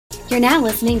You're now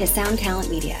listening to Sound Talent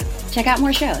Media. Check out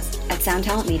more shows at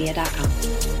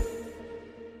soundtalentmedia.com.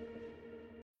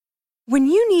 When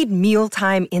you need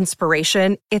mealtime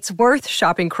inspiration, it's worth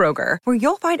shopping Kroger, where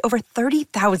you'll find over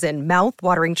 30,000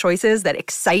 mouth-watering choices that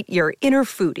excite your inner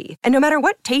foodie. And no matter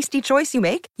what tasty choice you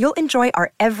make, you'll enjoy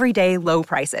our everyday low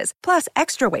prices, plus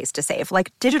extra ways to save,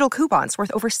 like digital coupons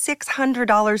worth over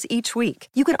 $600 each week.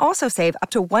 You can also save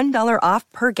up to $1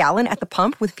 off per gallon at the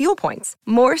pump with fuel points.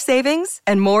 More savings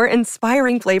and more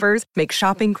inspiring flavors make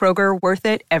shopping Kroger worth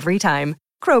it every time.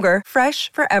 Kroger,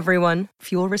 fresh for everyone.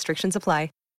 Fuel restrictions apply.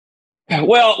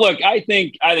 Well, look, I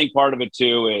think part of it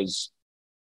too is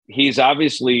he's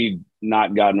obviously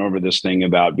not gotten over this thing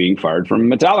about being fired from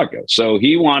Metallica. So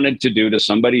he wanted to do to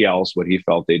somebody else what he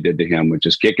felt they did to him, which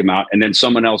is kick him out, and then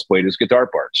someone else played his guitar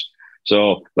parts.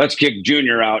 So let's kick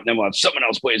Junior out, and then we'll have someone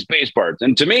else play his bass parts.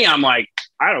 And to me, I'm like,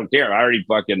 I don't care. I already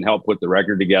fucking helped put the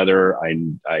record together.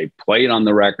 I played on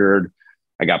the record.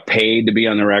 I got paid to be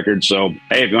on the record. So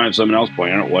hey, if you want to have someone else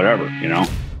playing it, whatever, you know.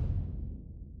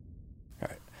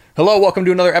 Hello, welcome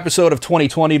to another episode of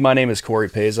 2020. My name is Corey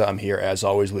Peza. I'm here, as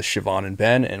always, with Siobhan and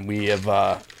Ben, and we have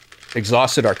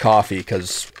exhausted our coffee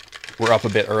because we're up a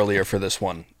bit earlier for this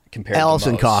one compared Ellefson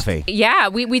to most. coffee. Yeah,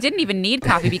 we didn't even need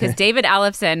coffee because David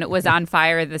Ellefson was on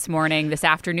fire this morning, this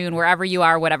afternoon, wherever you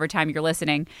are, whatever time you're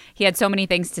listening. He had so many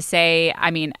things to say.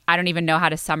 I mean, I don't even know how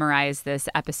to summarize this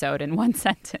episode in one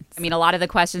sentence. I mean, a lot of the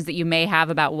questions that you may have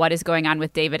about what is going on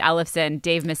with David Ellefson,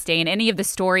 Dave Mustaine, any of the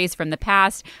stories from the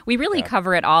past, we really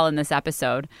cover it all in this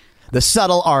episode. The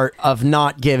Subtle Art of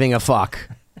Not Giving a Fuck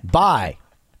by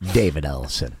David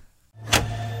Ellefson.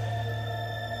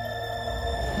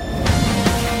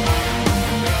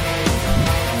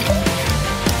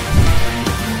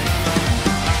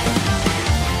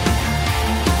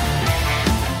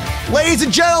 Ladies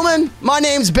and gentlemen, my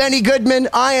name's Benny Goodman.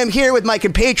 I am here with my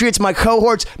compatriots, my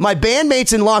cohorts, my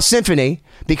bandmates in Lost Symphony,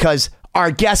 because our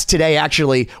guest today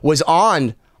actually was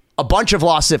on a bunch of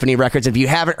Lost Symphony records. If you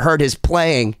haven't heard his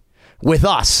playing with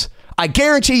us, I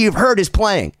guarantee you've heard his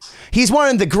playing. He's one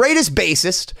of the greatest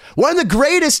bassists, one of the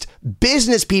greatest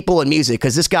business people in music,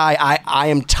 because this guy, I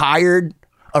am tired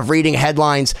of reading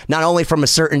headlines, not only from a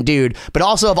certain dude, but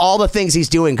also of all the things he's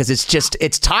doing, because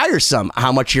it's tiresome how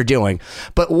much you're doing.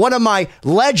 But one of my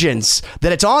legends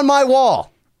that it's on my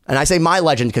wall, and I say my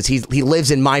legend because he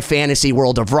lives in my fantasy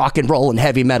world of rock and roll and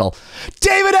heavy metal,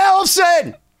 David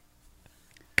Ellefson!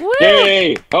 Woo!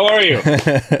 Hey, how are you?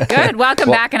 Good.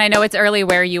 Welcome back. And I know it's early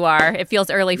where you are. It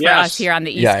feels early for us here on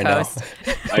the East Coast.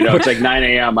 I know. It's like 9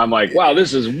 a.m. I'm like, wow,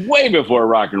 this is way before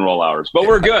rock and roll hours, but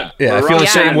we're good. Yeah, I feel the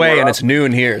same way, and it's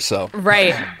noon here, so.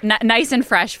 Right. Nice and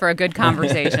fresh for a good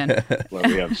conversation. Well,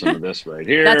 we have some of this right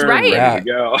here. That's right. Ready to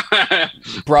go.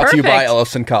 Brought to you by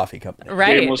Ellefson Coffee Company.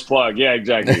 Right. Shameless plug. Yeah,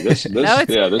 exactly. This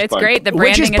it's great. The branding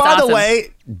Which is, is by awesome. the way,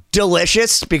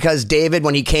 delicious, because David,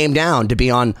 when he came down to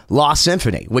be on Lost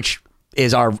Symphony, which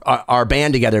is our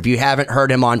band together. If you haven't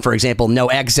heard him on, for example, No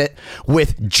Exit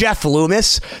with Jeff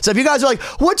Loomis. So if you guys are like,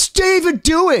 what's David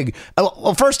doing?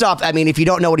 Well, first off, I mean, if you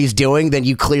don't know what he's doing, then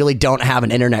you clearly don't have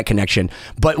an internet connection.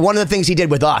 But one of the things he did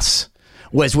with us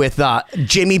was with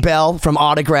Jimmy Bell from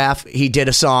Autograph. He did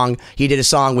a song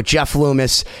with Jeff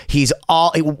Loomis.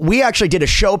 We actually did a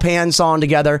Chopin song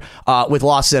together with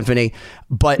Lost Symphony.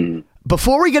 But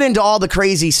before we get into all the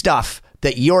crazy stuff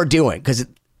that you're doing, because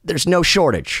there's no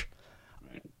shortage,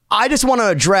 I just want to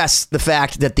address the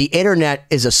fact that the internet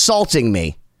is assaulting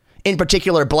me, in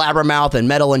particular Blabbermouth and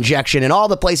Metal Injection and all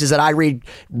the places that I read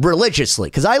religiously,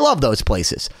 because I love those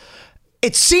places.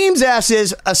 It seems as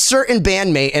is a certain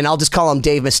bandmate, and I'll just call him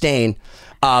Dave Mustaine,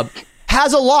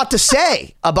 has a lot to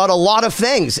say about a lot of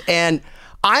things. And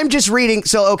I'm just reading.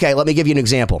 So, okay, let me give you an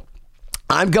example.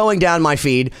 I'm going down my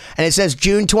feed, and it says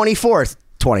June 24th,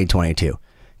 2022.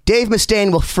 Dave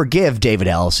Mustaine will forgive David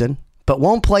Ellefson, but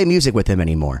won't play music with him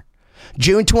anymore.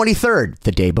 June 23rd,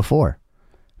 the day before.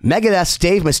 Megadeth's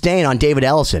Dave Mustaine on David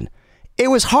Ellefson. It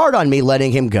was hard on me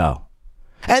letting him go.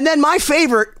 And then my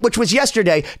favorite, which was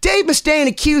yesterday, Dave Mustaine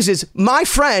accuses my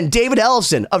friend David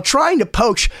Ellefson of trying to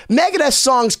poach Megadeth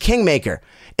song's Kingmaker.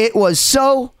 It was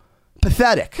so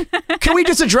pathetic. Can we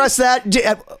just address that?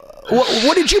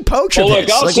 What did you poach of Well, his?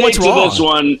 look, I'll say what's to wrong? this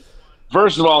one,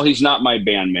 first of all, he's not my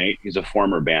bandmate. He's a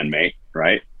former bandmate,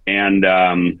 right?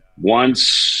 And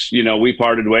once, we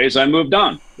parted ways, I moved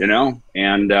on,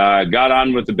 and got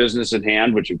on with the business at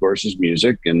hand, which, of course, is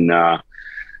music. And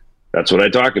that's what I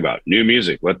talk about. New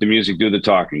music. Let the music do the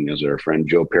talking, as our friend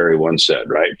Joe Perry once said,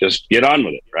 right? Just get on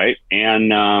with it, right?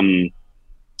 And,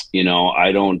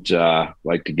 I don't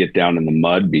like to get down in the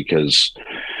mud because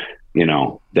you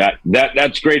know,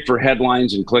 that's great for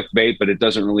headlines and clickbait, but it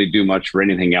doesn't really do much for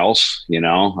anything else. You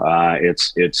know,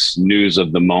 it's news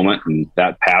of the moment, and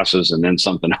that passes, and then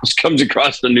something else comes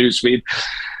across the news feed.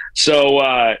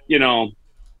 So, you know,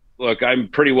 look, I'm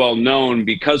pretty well known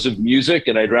because of music,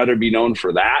 and I'd rather be known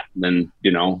for that than,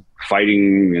 you know,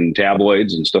 fighting in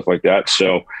tabloids and stuff like that.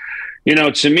 So, you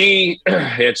know, to me,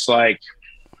 it's like,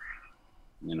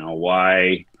 you know,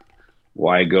 why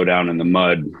go down in the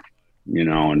mud, you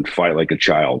know, and fight like a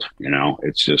child? You know,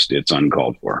 it's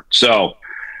uncalled for. So,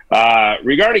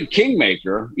 regarding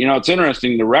Kingmaker, you know, it's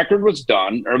interesting. The record was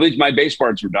done, or at least my bass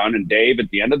parts were done. And Dave, at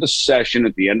the end of the session,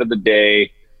 at the end of the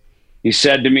day, he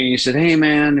said to me, he said, "Hey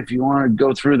man, if you want to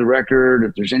go through the record,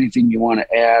 if there's anything you want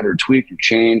to add or tweak or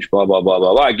change, blah, blah, blah,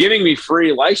 blah, blah," giving me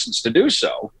free license to do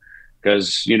so.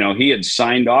 Because, you know, he had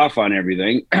signed off on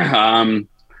everything.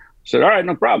 Said, all right,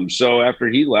 no problem. So after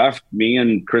he left, me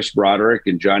and Chris Broderick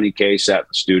and Johnny Kaye sat in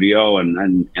the studio,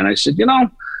 and I said, you know,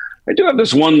 I do have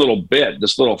this one little bit,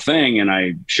 this little thing, and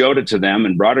I showed it to them,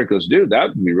 and Broderick goes, dude, that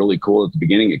would be really cool at the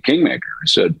beginning of Kingmaker. I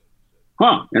said,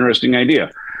 huh, interesting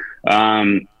idea.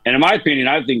 And in my opinion,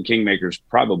 I think Kingmaker is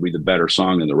probably the better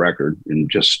song in the record, and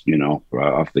just, you know,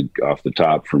 off the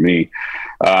top for me.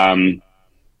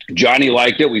 Johnny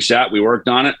liked it. We sat, we worked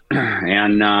on it,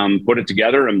 and put it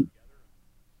together, and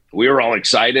we were all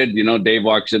excited. You know, Dave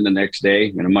walks in the next day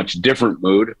in a much different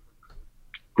mood,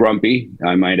 grumpy,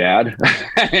 I might add,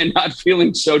 and not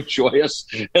feeling so joyous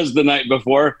as the night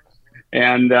before.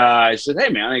 And I said, hey,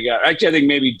 man, I think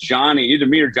maybe Johnny, either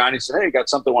me or Johnny, said, hey, I got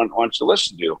something I want you to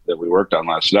listen to that we worked on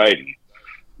last night. And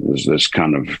it was this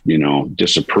kind of, you know,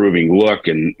 disapproving look.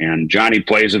 And Johnny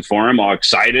plays it for him, all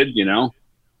excited, you know,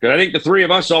 because I think the three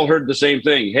of us all heard the same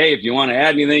thing. Hey, if you want to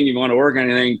add anything, you want to work on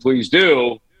anything, please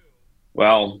do.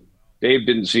 Well, Dave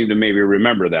didn't seem to maybe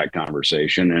remember that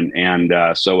conversation.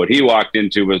 And so what he walked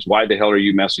into was, why the hell are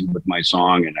you messing with my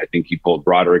song? And I think he pulled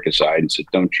Broderick aside and said,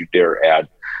 don't you dare add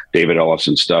David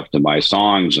Ellefson stuff to my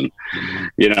songs. And,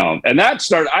 you know, and that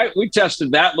started, we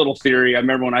tested that little theory. I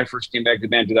remember when I first came back to the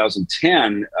band in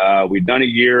 2010, we'd done a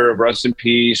year of Rust in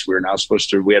Peace. We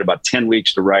had about 10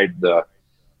 weeks to write the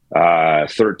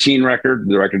 13 record,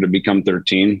 the record to become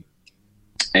 13.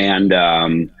 And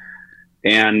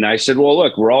I said, well,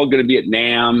 look, we're all going to be at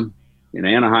NAMM in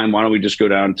Anaheim. Why don't we just go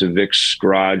down to Vic's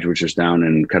garage, which is down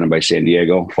in kind of by San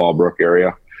Diego, Fallbrook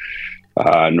area,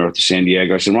 north of San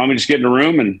Diego. I said, why don't we just get in a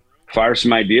room and fire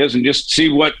some ideas and just see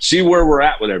where we're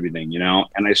at with everything, you know?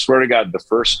 And I swear to God, the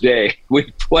first day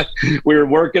we were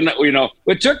working, you know,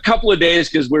 it took a couple of days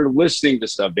because we were listening to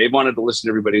stuff. Dave wanted to listen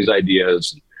to everybody's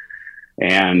ideas.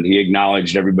 And he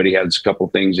acknowledged everybody had a couple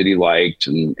things that he liked.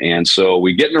 And so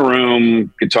we get in a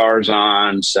room, guitars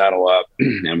on, saddle up,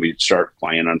 and we start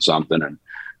playing on something. And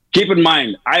keep in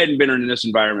mind, I hadn't been in this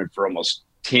environment for almost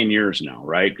 10 years now,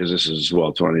 right? Because this is,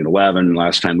 2011.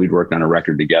 Last time we'd worked on a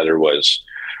record together was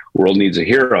World Needs a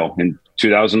Hero in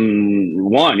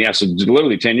 2001. Yeah, so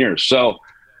literally 10 years. So,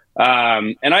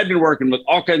 and I've been working with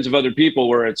all kinds of other people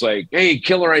where it's like, hey,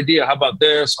 killer idea. How about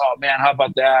this? Oh man, how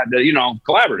about that? You know,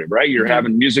 collaborative, right? You're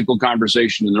having musical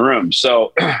conversation in the room.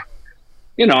 So,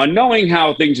 you know, and knowing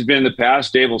how things have been in the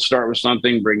past, Dave will start with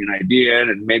something, bring an idea in,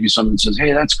 and maybe someone says,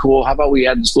 hey, that's cool. How about we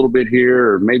add this little bit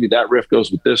here? Or maybe that riff goes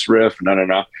with this riff.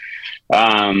 No.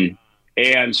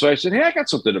 And so I said, hey, I got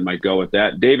something that might go with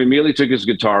that. Dave immediately took his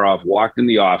guitar off, walked in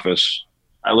the office.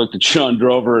 I looked at Sean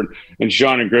Drover, and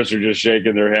Sean and Chris are just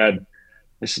shaking their head.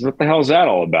 I said, what the hell is that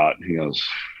all about? He goes,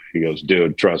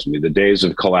 dude, trust me, the days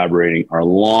of collaborating are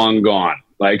long gone.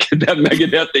 Like that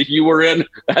Megadeth that you were in,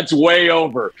 that's way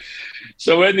over.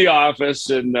 So in the office,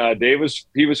 and Dave was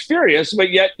furious, but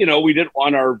yet, you know, we didn't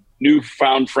want our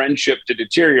newfound friendship to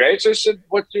deteriorate. So I said,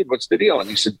 what's the deal? And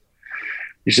he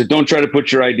said, don't try to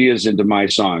put your ideas into my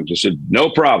songs. I said,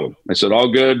 no problem. I said,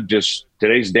 all good. Just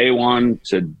today's day one. I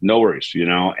said, no worries, you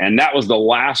know. And that was the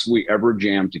last we ever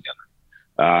jammed together.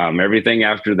 Everything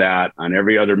after that, on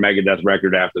every other Megadeth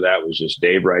record after that, was just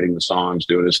Dave writing the songs,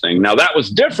 doing his thing. Now that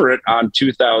was different on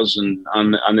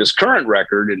this current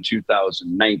record in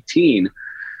 2019.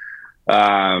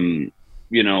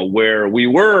 You know, where we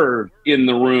were in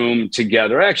the room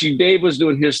together. Actually, Dave was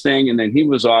doing his thing, and then he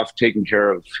was off taking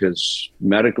care of his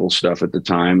medical stuff at the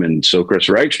time. And so Chris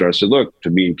Reichstar said, look, to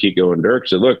me and Kiko and Dirk,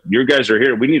 said, look, you guys are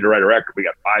here. We need to write a record. We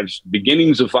got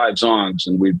beginnings of 5 songs,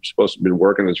 and we've supposed to have been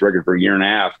working on this record for a year and a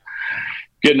half.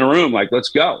 Get in a room, like, let's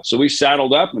go. So we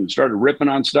saddled up and started ripping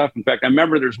on stuff. In fact, I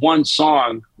remember there's one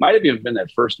song, might have even been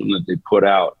that first one that they put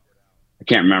out. I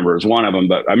can't remember. It was one of them,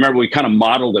 but I remember we kind of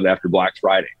modeled it after Black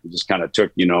Friday. We just kind of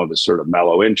took, this sort of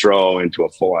mellow intro into a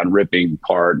full on ripping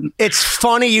part. It's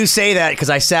funny you say that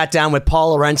because I sat down with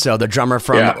Paul Lorenzo, the drummer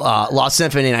from Lost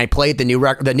Symphony, and I played the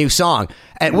new song,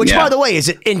 which by the way is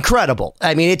incredible.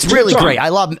 I mean, it's really great. I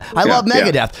love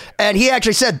Megadeth, and he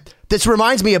actually said this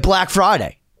reminds me of Black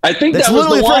Friday. I think that's that was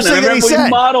literally the first thing that he said.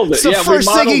 Modeled it. It's the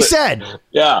first thing he said.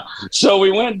 Yeah. So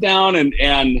we went down and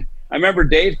I remember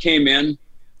Dave came in,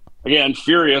 again,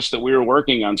 furious that we were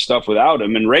working on stuff without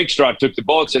him. And Rakestraw took the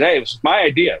bullet and said, hey, it was my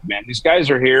idea, man. These guys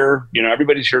are here.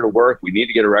 Everybody's here to work. We need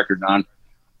to get a record done.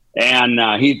 And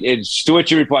to which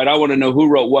he replied, I want to know who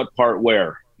wrote what part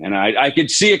where. And I could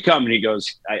see it coming. He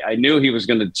goes, I knew he was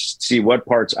going to see what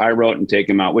parts I wrote and take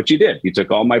them out, which he did. He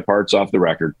took all my parts off the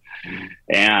record,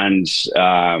 and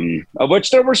of which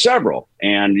there were several.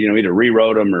 And, either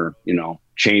rewrote them or,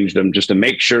 changed them just to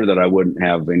make sure that I wouldn't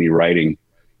have any writing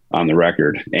on the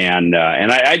record. And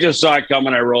I just saw it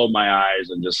coming. I rolled my eyes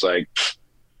and just like,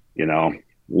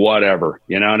 whatever,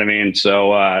 you know what I mean?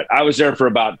 So I was there for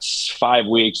about 5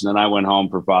 weeks, and then I went home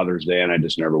for Father's Day, and I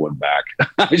just never went back.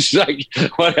 I was like,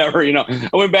 whatever, I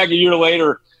went back a year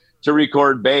later to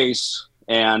record bass,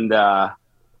 and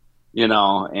and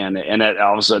all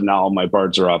of a sudden all my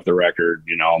parts are off the record,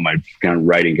 all my kind of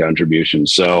writing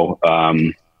contributions. So,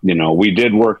 we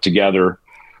did work together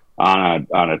on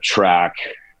a track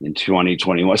in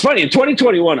 2021. It's funny, in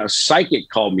 2021, a psychic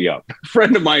called me up. A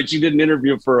friend of mine, she did an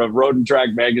interview for a Road and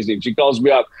Track magazine. She calls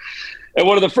me up, and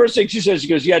one of the first things she says, she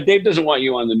goes, yeah, Dave doesn't want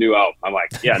you on the new album. I'm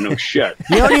like, yeah, no shit.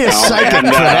 You don't need a psychic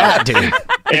for that, dude.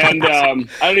 And I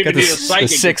don't even need a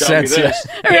psychic to tell me this.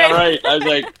 Yeah, right. I was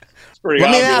like,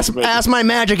 let me ask my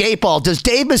magic 8 Ball. Does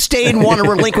Dave Mustaine want to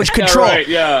relinquish control? Right,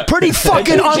 yeah. Pretty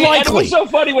fucking unlikely. And it was so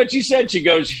funny what she said. She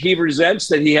goes, he resents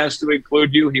that he has to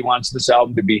include you. He wants this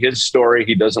album to be his story.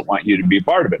 He doesn't want you to be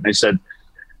part of it. And I said,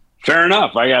 fair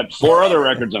enough. I got 4 other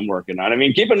records I'm working on. I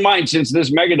mean, keep in mind, since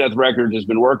this Megadeth record has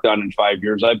been worked on in 5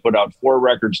 years, I've put out 4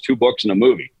 records, 2 books, and a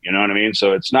movie. You know what I mean?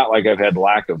 So it's not like I've had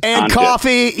lack of and content.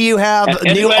 Coffee, you have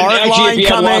new art line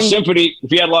coming.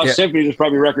 If you had Lost Symphony, there's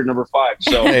probably record number 5.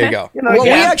 So there you go. We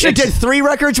actually did 3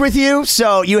 records with you,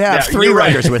 so you have 3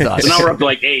 records with us. So now we're up to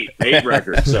like 8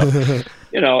 records. So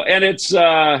and it's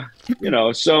so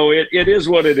it is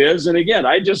what it is. And again,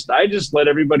 I just let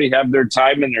everybody have their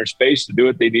time and their space to do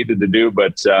what they needed to do.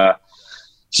 But I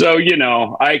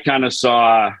kind of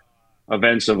saw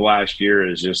events of last year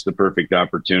as just the perfect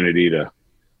opportunity to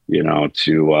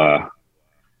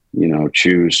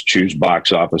choose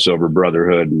box office over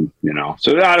Brotherhood. And,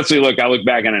 so honestly, look, I look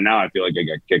back on it now, I feel like I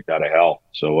got kicked out of hell.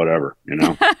 So whatever,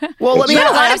 Well, let me a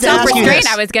lot of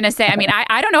self-restraint, I was going to say. I mean,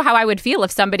 I don't know how I would feel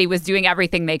if somebody was doing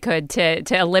everything they could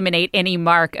to eliminate any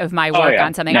mark of my work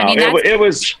on something. No, I mean, it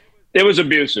was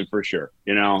abusive for sure.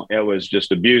 It was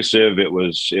just abusive. It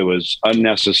was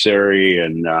unnecessary.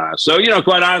 And so,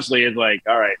 quite honestly, it's like,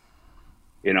 all right,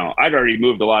 I'd already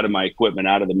moved a lot of my equipment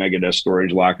out of the Megadeth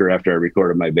storage locker after I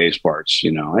recorded my bass parts,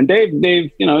 and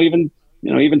Dave,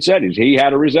 even said he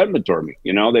had a resentment toward me,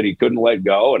 that he couldn't let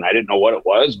go. And I didn't know what it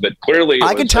was, but clearly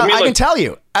I can tell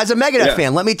you as a Megadeth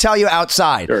fan, let me tell you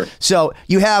outside. Sure. So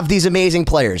you have these amazing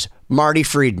players, Marty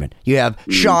Friedman, you have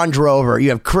Sean Drover, you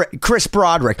have Chris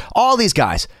Broderick, all these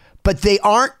guys. But they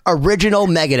aren't original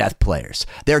Megadeth players.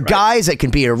 They're guys that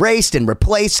can be erased and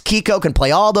replaced. Kiko can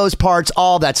play all those parts,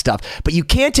 all that stuff. But you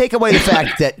can't take away the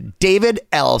fact that David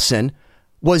Ellefson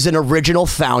was an original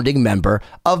founding member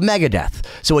of Megadeth.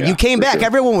 So when you came back,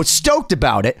 everyone was stoked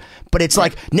about it. But it's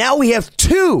like, now we have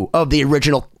 2 of the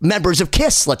original members of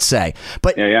Kiss, let's say.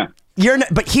 But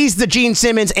but he's the Gene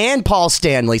Simmons and Paul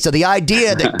Stanley. So the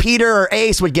idea that Peter or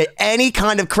Ace would get any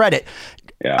kind of credit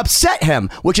upset him,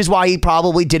 which is why he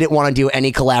probably didn't want to do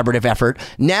any collaborative effort.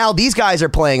 Now these guys are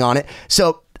playing on it.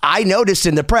 So I noticed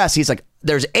in the press, he's like,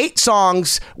 there's 8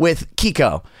 songs with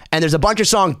Kiko, and there's a bunch of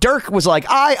songs. Dirk was like,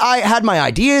 I had my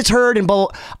ideas heard, and blah.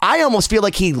 I almost feel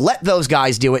like he let those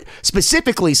guys do it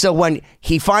specifically. So when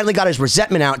he finally got his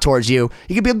resentment out towards you,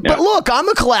 he could be, but look, I'm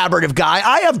a collaborative guy.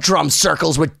 I have drum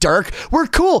circles with Dirk. We're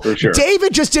cool. Sure.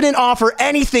 David just didn't offer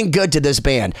anything good to this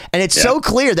band. And it's so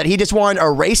clear that he just wanted to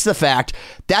erase the fact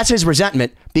that's his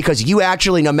resentment, because you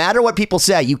actually, no matter what people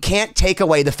say, you can't take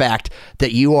away the fact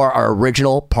that you are our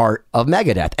original part of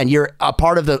Megadeth, and you're a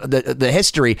part of the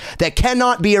history that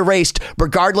cannot be erased,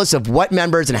 regardless of what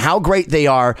members and how great they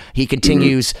are. He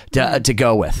continues to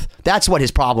go with. That's what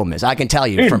his problem is. I can tell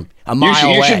you from a mile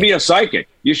away. You should be a psychic.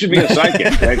 You should be a psychic.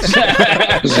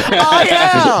 I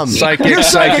am. Psychic, You're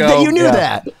psychic that you knew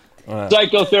that.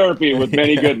 Psychotherapy with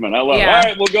Benny Goodman. I love it. All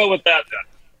right, we'll go with that then.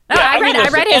 No, I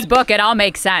read his book. It all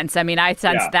makes sense. I mean, I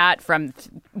sensed that from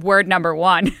word number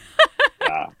 1.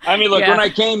 Yeah. I mean, look, when I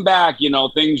came back,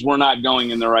 things were not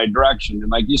going in the right direction.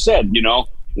 And like you said,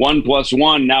 1 +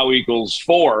 1 now equals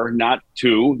 4, not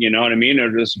 2. You know what I mean?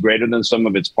 They're just greater than some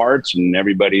of its parts, and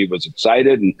everybody was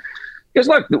excited. And because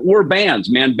look, we're bands,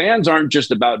 man. Bands aren't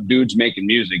just about dudes making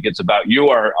music. It's about you,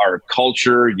 our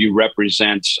culture. You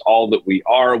represent all that we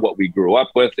are, what we grew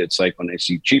up with. It's like when I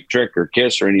see Cheap Trick or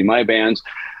Kiss or any of my bands,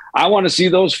 I want to see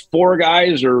those 4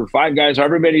 guys or 5 guys,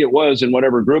 however many it was in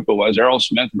whatever group it was,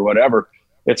 Aerosmith or whatever.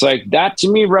 It's like that to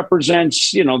me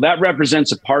represents, that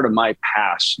represents a part of my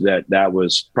past that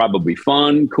was probably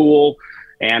fun, cool.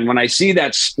 And when I see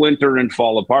that splinter and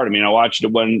fall apart, I mean, I watched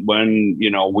it when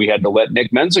we had to let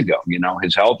Nick Menza go.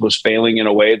 His health was failing in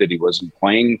a way that he wasn't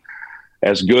playing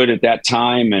as good at that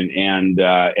time. And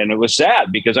it was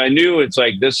sad because I knew it's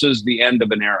like, this is the end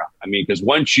of an era. I mean, because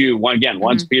once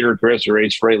Peter, Chris, or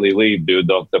Ace Frehley leave, dude,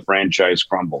 the franchise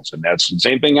crumbles. And that's the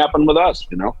same thing happened with us,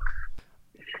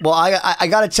 Well, I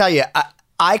got to tell you,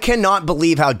 I cannot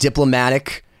believe how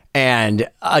diplomatic and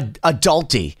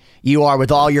adulty you are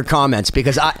with all your comments,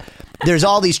 because there's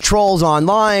all these trolls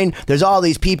online. There's all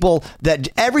these people that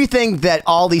everything that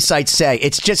all these sites say,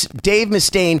 it's just Dave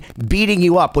Mustaine beating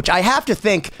you up, which I have to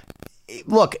think,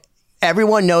 look,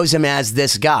 everyone knows him as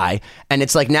this guy. And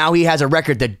it's like now he has a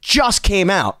record that just came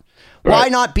out. Why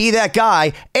not be that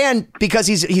guy? And because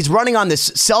he's running on this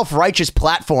self-righteous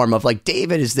platform of like,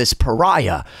 David is this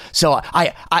pariah. So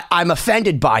I'm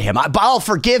offended by him. I'll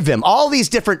forgive him. All these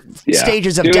different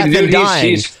stages of death and dying.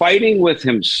 He's fighting with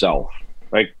himself.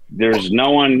 Like there's no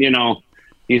one,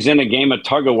 he's in a game of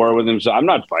tug of war with himself. I'm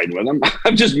not fighting with him.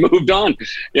 I've just moved on.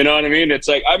 You know what I mean? It's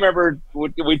like, I remember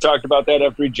we talked about that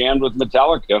after he jammed with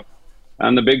Metallica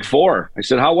on the Big Four. I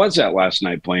said, how was that last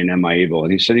night playing Am I Evil?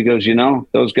 And he said,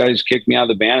 those guys kicked me out of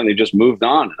the band and they just moved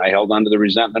on. And I held on to the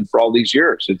resentment for all these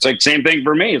years. It's like, same thing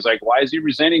for me. It's like, why is he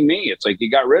resenting me? It's like, he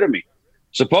got rid of me.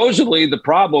 Supposedly the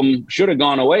problem should have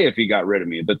gone away if he got rid of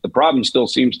me, but the problem still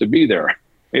seems to be there.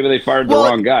 Maybe they fired the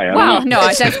wrong guy. I don't know.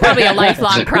 No, that's probably a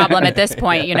lifelong problem at this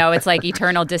point. It's like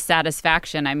eternal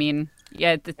dissatisfaction. I mean,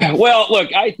 yeah. Well,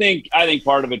 look, I think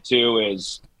part of it too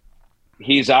is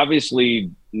he's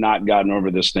obviously not gotten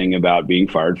over this thing about being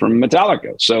fired from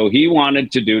Metallica. So he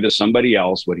wanted to do to somebody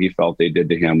else what he felt they did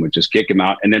to him, which is kick him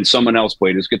out, and then someone else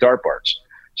played his guitar parts.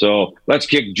 So let's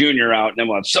kick Junior out, and then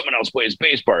we'll have someone else play his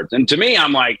bass parts. And to me,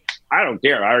 I'm like, I don't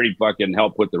care. I already fucking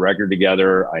helped put the record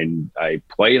together. I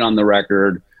played on the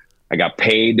record. I got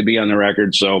paid to be on the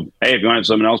record. So, hey, if you want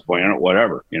someone else playing it,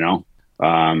 whatever,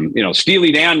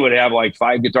 Steely Dan would have like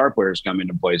 5 guitar players come in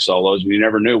to play solos. We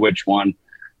never knew which one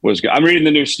was. I'm reading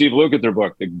the new Steve Lukather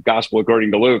book, The Gospel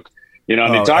According to Luke. They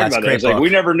talk about that. It's like, we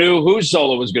never knew whose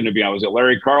solo was going to be on. Was it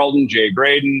Larry Carlton, Jay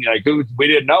Graydon? Like, we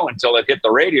didn't know until it hit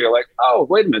the radio. Like, oh,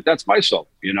 wait a minute, that's my solo,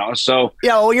 So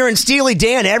yeah, well, you're in Steely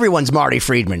Dan. Everyone's Marty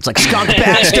Friedman. It's like Skunk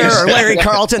Baxter or Larry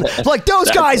Carlton. Like those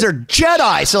guys are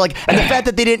Jedi. So like, and the fact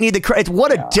that they didn't need the credit.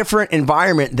 What a different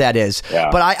environment that is. Yeah.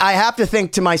 But I have to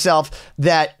think to myself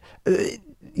that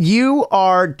you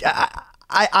are.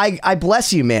 I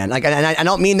bless you, man. Like, and I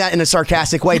don't mean that in a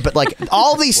sarcastic way, but like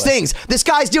all these things, this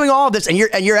guy's doing all of this, and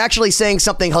you're actually saying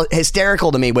something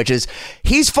hysterical to me, which is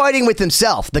he's fighting with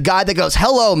himself. The guy that goes,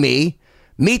 "Hello, me,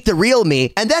 meet the real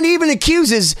me," and then even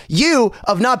accuses you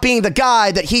of not being the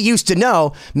guy that he used to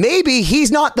know. Maybe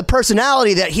he's not the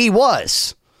personality that he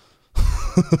was.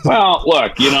 Well,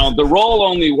 look, the role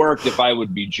only worked if I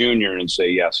would be Junior and say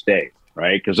yes, Dave,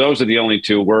 right? Because those are the only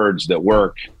 2 words that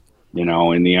work.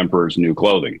 In the Emperor's New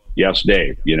Clothing. Yes,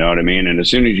 Dave. You know what I mean? And as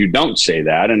soon as you don't say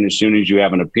that, and as soon as you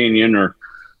have an opinion or,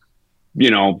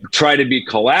 try to be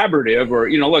collaborative or,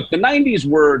 look, the 90s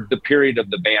were the period of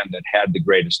the band that had the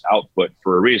greatest output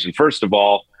for a reason. First of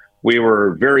all, we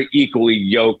were very equally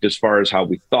yoked as far as how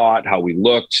we thought, how we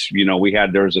looked.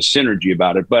 There was a synergy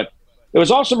about it, but it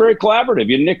was also very collaborative.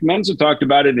 Nick Menza talked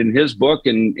about it in his book,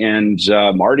 and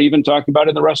Marty even talked about it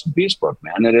in the Rest in Peace book,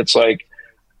 man. And it's like,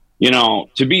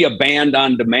 to be a band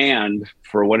on demand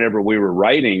for whatever we were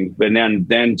writing, and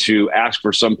then to ask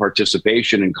for some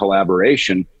participation and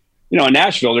collaboration. In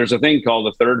Nashville, there's a thing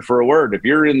called a third for a word. If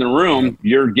you're in the room,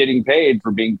 you're getting paid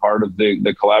for being part of the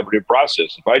collaborative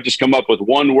process. If I just come up with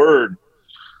one word,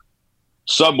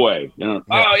 Subway,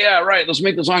 oh yeah, right, let's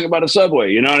make the song about a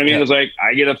subway. You know what I mean? Yeah. It's like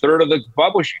I get a third of the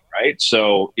publishing, right?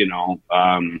 So,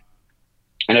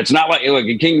 and it's not like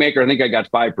in Kingmaker, I think I got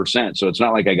 5%. So it's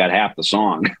not like I got half the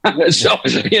song. So,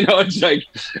 it's like,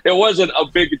 it wasn't a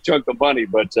big chunk of money,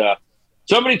 but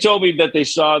somebody told me that they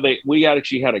saw that we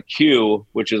actually had a cue,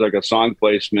 which is like a song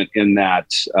placement in that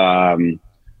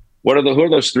who are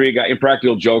those three guys?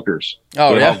 Impractical Jokers.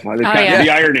 Oh, yeah. The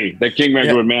irony that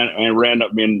Kingmaker and ran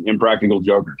up being impractical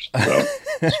jokers. So.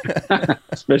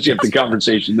 Especially after the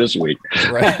conversation this week.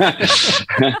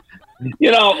 Right.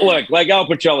 Look, like Al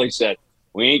Pacelli said,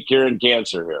 we ain't curing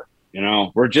cancer here.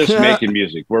 We're just making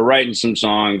music. We're writing some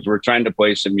songs. We're trying to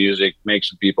play some music, make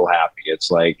some people happy. It's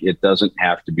like, it doesn't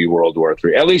have to be World War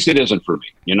III. At least it isn't for me.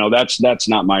 That's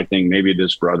not my thing. Maybe it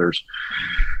is for others.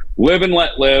 Live and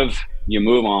let live. You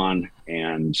move on.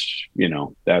 And,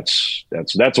 that's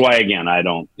why, again, I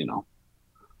don't, you don't,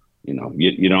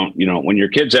 when your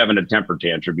kid's having a temper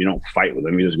tantrum, you don't fight with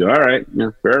them. You just go, all right,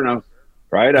 yeah, fair enough.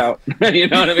 Try it out. You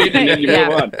know what I mean? And then you move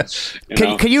on.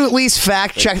 Can you at least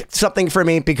fact check something for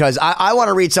me? Because I want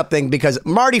to read something, because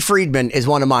Marty Friedman is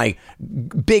one of my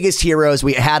biggest heroes.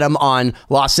 We had him on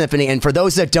Lost Symphony. And for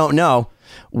those that don't know,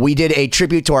 we did a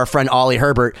tribute to our friend Ollie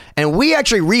Herbert. And we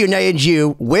actually reunited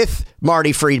you with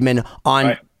Marty Friedman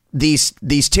on these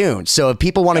tunes. So if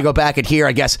people want to go back and hear,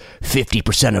 I guess,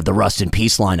 50% of the Rust in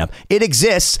Peace lineup, it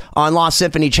exists on Lost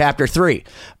Symphony Chapter 3.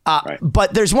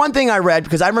 But there's one thing I read,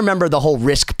 because I remember the whole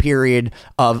Risk period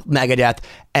of Megadeth,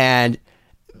 and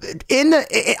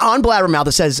on Blabbermouth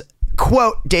it says,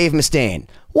 quote, Dave Mustaine,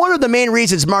 one of the main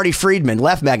reasons Marty Friedman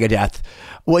left Megadeth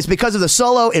was because of the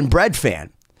solo in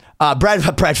Breadfan.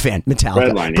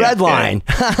 Metallica. Breadline.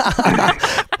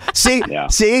 Yeah.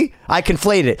 See, I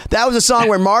conflated it. That was a song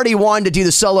where Marty wanted to do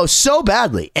the solo so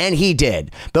badly, and he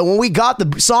did. But when we got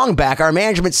the song back, our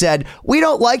management said, we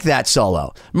don't like that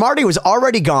solo. Marty was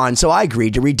already gone, so I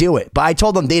agreed to redo it. But I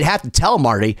told them they'd have to tell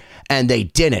Marty, and they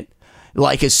didn't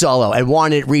like his solo and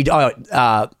wanted it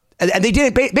and they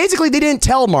didn't. Basically, they didn't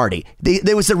tell Marty.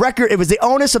 There was the record. It was the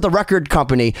onus of the record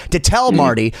company to tell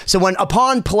Marty. So when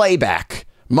upon playback,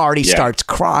 Marty starts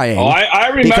crying. Oh, I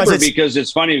remember, because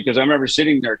it's funny, because I remember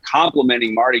sitting there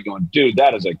complimenting Marty, going, dude,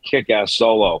 that is a kick-ass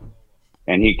solo.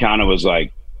 And he kind of was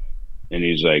like, and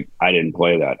he's like, I didn't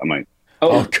play that. I'm like,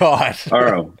 oh God.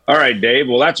 All right, Dave.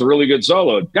 Well, that's a really good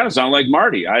solo. It kind of sounded like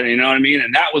Marty. You know what I mean?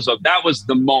 And that was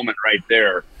the moment right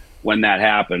there when that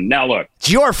happened. Now, look,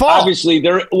 it's your fault. Obviously,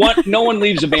 no one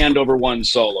leaves a band over one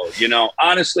solo.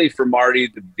 Honestly, for Marty,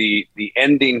 the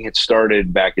ending had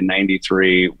started back in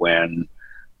 '93 when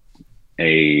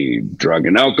a drug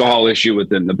and alcohol issue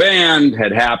within the band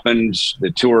had happened. The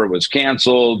tour was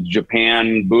canceled.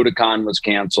 Japan, Budokan was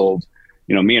canceled.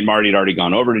 Me and Marty had already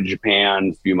gone over to Japan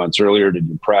a few months earlier to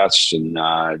do press and,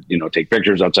 take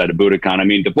pictures outside of Budokan. I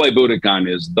mean, to play Budokan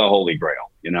is the holy grail,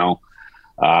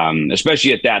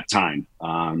 especially at that time,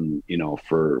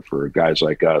 for guys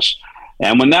like us.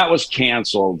 And when that was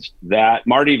canceled, that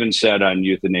Marty even said on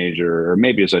Euthanasia, or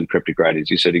maybe it's on Cryptic Writings,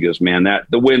 he goes, man, that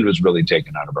the wind was really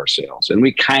taken out of our sails. And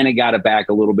we kind of got it back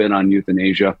a little bit on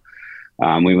Euthanasia.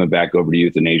 We went back over to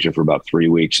Euthanasia for about 3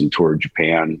 weeks and toured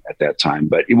Japan at that time.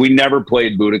 But we never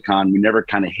played Budokan. We never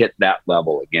kind of hit that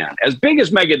level again. As big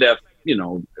as Megadeth,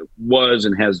 was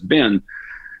and has been,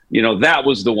 that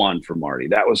was the one for Marty.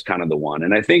 That was kind of the one.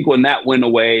 And I think when that went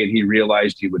away and he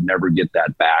realized he would never get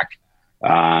that back,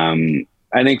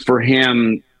 I think for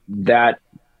him that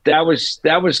was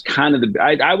kind of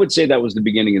I would say that was the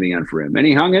beginning of the end for him. And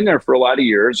he hung in there for a lot of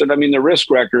years. And I mean, the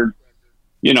Risk record,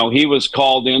 he was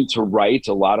called in to write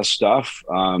a lot of stuff.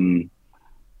 His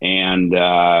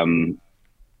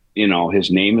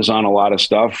name is on a lot of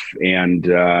stuff. And,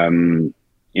 the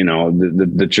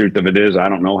truth of it is, I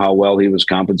don't know how well he was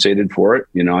compensated for it.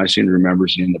 I seem to remember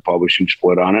seeing the publishing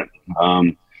split on it.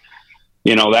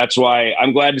 That's why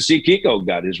I'm glad to see Kiko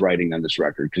got his writing on this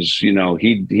record, because, he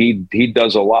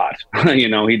does a lot.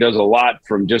 He does a lot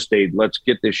from just a let's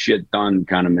get this shit done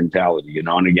kind of mentality,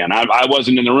 And again, I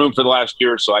wasn't in the room for the last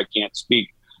year, so I can't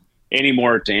speak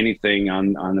anymore to anything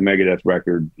on the Megadeth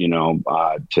record,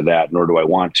 to that, nor do I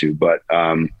want to. But,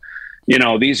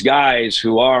 these guys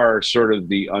who are sort of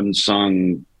the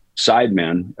unsung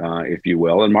sidemen, if you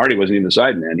will, and Marty wasn't even the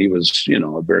sideman. He was,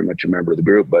 very much a member of the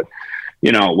group, but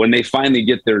when they finally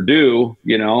get their due,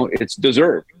 it's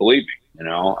deserved, believe me,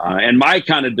 and my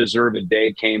kind of deserved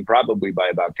day came probably by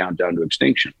about Countdown to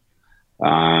Extinction,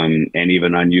 and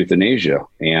even on Euthanasia.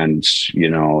 And,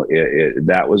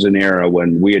 that was an era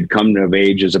when we had come of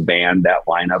age as a band. That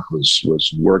lineup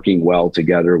was working well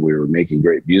together. We were making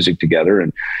great music together.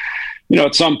 And,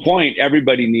 at some point,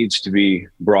 everybody needs to be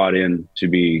brought in to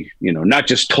be, not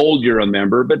just told you're a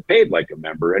member, but paid like a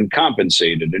member and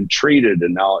compensated and treated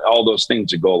and all those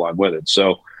things that go along with it.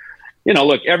 So,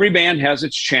 look, every band has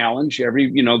its challenge.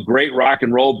 Every, great rock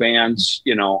and roll bands,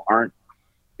 aren't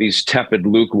these tepid,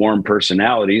 lukewarm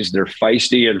personalities. They're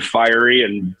feisty and fiery,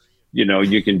 and,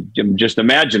 you can just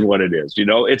imagine what it is.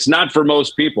 It's not for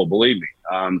most people, believe me.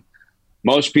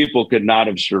 most people could not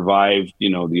have survived,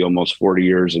 the almost 40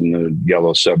 years in the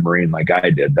Yellow Submarine like I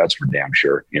did. That's for damn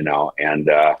sure, and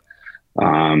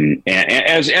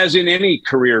as in any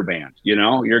career band,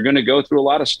 you're going to go through a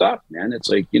lot of stuff, man. It's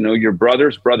like, your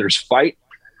brothers fight,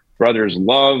 brothers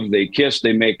love, they kiss,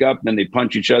 they make up, then they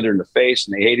punch each other in the face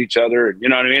and they hate each other. You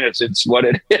know what I mean? It's what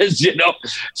it is,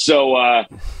 So,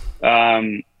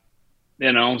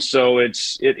 so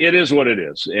it is what it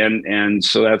is. And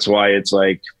so that's why it's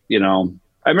like,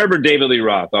 I remember David Lee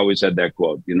Roth always had that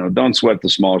quote, don't sweat the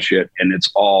small shit. And it's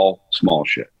all small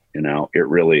shit. It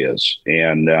really is.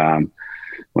 And,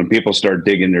 when people start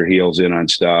digging their heels in on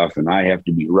stuff and I have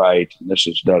to be right, and this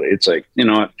is done, it's like,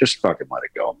 just fucking let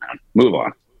it go, man. Move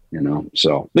on,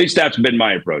 So at least that's been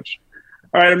my approach.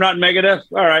 All right, I'm not in Megadeth.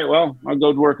 All right, well, I'll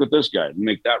go work with this guy and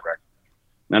make that record.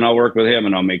 Then I'll work with him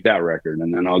and I'll make that record.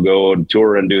 And then I'll go on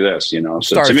tour and do this, So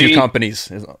start a few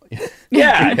companies.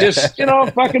 Yeah, just,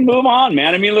 fucking move on,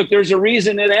 man. I mean, look, there's a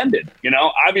reason it ended,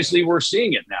 obviously we're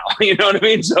seeing it now, you know what I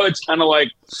mean? So it's kind of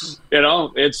like,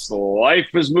 it's life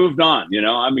has moved on,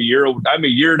 I'm a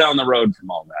year down the road from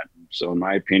all that. So in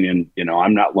my opinion,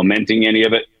 I'm not lamenting any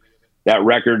of it. That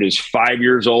record is 5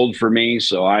 years old for me.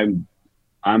 So I'm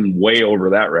way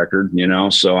over that record,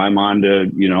 so I'm on to,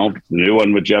 the new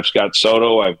one with Jeff Scott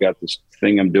Soto. I've got this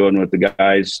thing I'm doing with the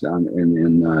guys down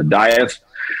in Dieth.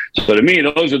 So to me,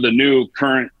 those are the new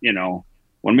current,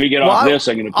 when we get off this,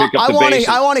 I'm going to pick up the bass.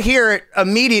 I want to hear it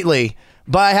immediately,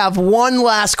 but I have one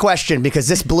last question because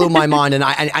this blew my mind and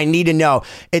I need to know.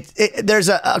 There's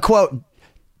a quote.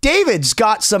 David's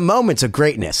got some moments of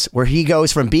greatness where he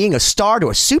goes from being a star to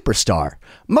a superstar.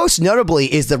 Most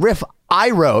notably is the riff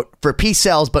I wrote for Peace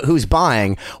Sells, But Who's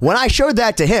Buying? When I showed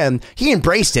that to him, he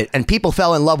embraced it and people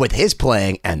fell in love with his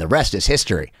playing and the rest is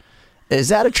history. Is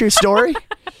that a true story?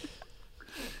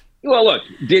 Well, look,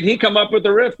 did he come up with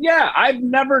the riff? Yeah, I've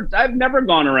never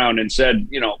gone around and said,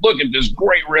 look at this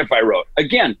great riff I wrote.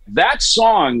 Again, that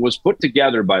song was put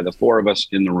together by the four of us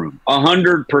in the room,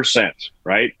 100%,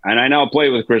 right? And I now play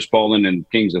with Chris Poland and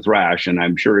Kings of Thrash, and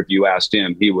I'm sure if you asked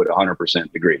him, he would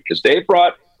 100% agree. Because Dave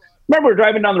remember we're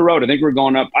driving down the road. I think we're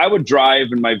going up. I would drive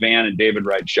in my van and David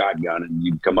ride shotgun, and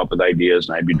you'd come up with ideas,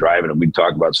 and I'd be driving, and we'd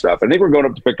talk about stuff. I think we're going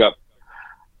up to pick up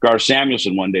Gar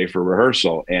Samuelson one day for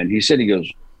rehearsal, and he goes,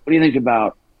 what do you think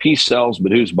about Peace Sells,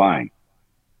 But Who's Buying?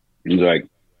 He's like,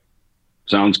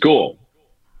 sounds cool.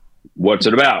 What's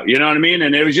it about? You know what I mean?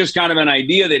 And it was just kind of an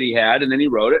idea that he had, and then he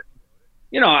wrote it.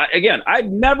 Again, I've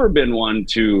never been one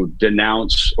to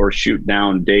denounce or shoot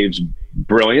down Dave's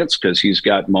brilliance because he's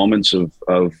got moments of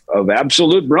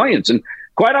absolute brilliance and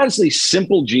quite honestly,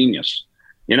 simple genius.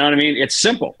 You know what I mean? It's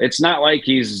simple. It's not like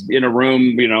he's in a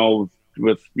room,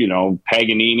 with,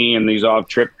 Paganini and these off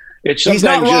trip. He's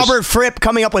not Robert Fripp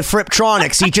coming up with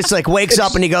Fripptronics. He just wakes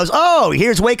up and he goes, oh,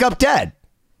 here's Wake Up Dead.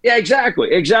 Yeah, exactly.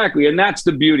 And that's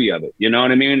the beauty of it. You know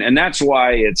what I mean? And that's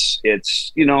why it's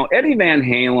Eddie Van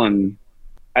Halen,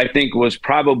 I think, was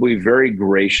probably very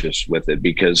gracious with it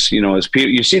because, as people,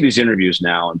 you see these interviews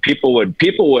now and people would,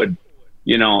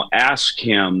 ask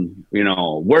him,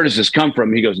 where does this come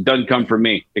from? He goes, it doesn't come from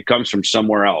me. It comes from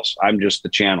somewhere else. I'm just the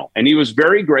channel. And he was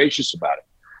very gracious about it.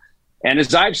 And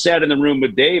as I've sat in the room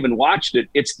with Dave and watched it,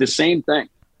 it's the same thing.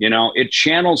 It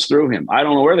channels through him. I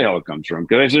don't know where the hell it comes from.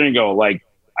 Because I sit and go, I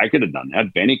could have done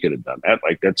that. Benny could have done that.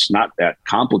 That's not that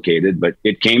complicated, but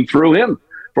it came through him.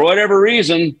 For whatever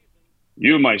reason,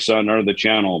 you, my son, are the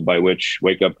channel by which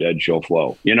Wake Up Dead shall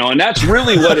flow. And that's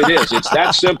really what it is. It's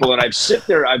that simple. And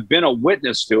I've been a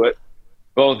witness to it,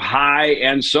 both high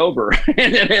and sober. and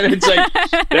it's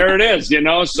like, there it is,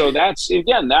 So that's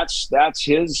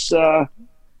his...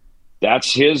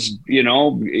 That's his,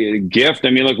 gift.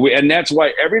 I mean, look, and that's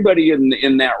why everybody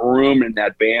in that room, in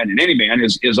that band, in any band,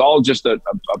 is all just a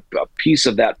piece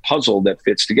of that puzzle that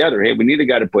fits together. Hey, we need a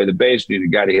guy to play the bass. We need a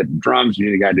guy to hit the drums. We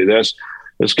need a guy to do this.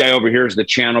 This guy over here is the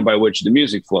channel by which the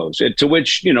music flows. To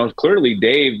which, clearly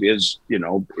Dave is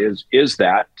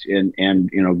that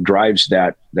and drives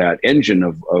that engine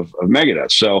of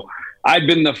Megadeth. So I've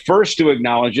been the first to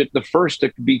acknowledge it, the first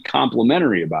to be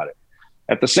complimentary about it.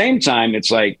 At the same time, it's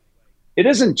like, it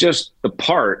isn't just the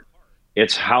part,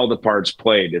 it's how the part's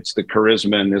played. It's the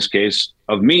charisma, in this case,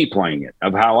 of me playing it,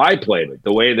 of how I played it,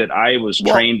 the way that I was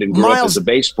trained and grew up as a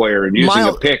bass player and using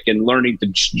a pick and learning to,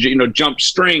 jump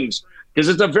strings. Because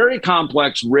it's a very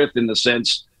complex riff in the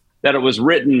sense that it was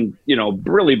written,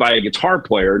 really by a guitar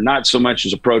player, not so much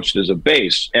as approached as a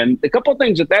bass. And a couple of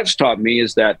things that's taught me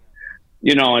is that,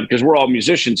 and because we're all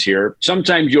musicians here,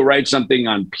 sometimes you'll write something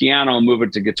on piano and move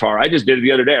it to guitar. I just did it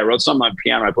the other day. I wrote something on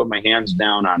piano. I put my hands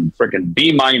down on freaking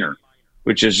B minor,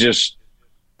 which is just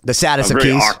the saddest of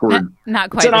keys. Awkward. Not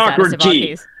quite it's an the awkward saddest of all key.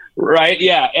 keys. Right.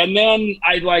 Yeah. And then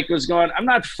I was going, I'm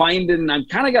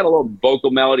kind of got a little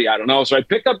vocal melody. I don't know. So I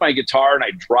picked up my guitar and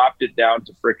I dropped it down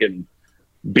to frickin'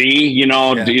 B, and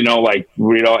all of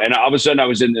a sudden I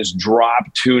was in this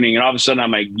drop tuning, and all of a sudden I'm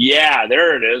like, yeah,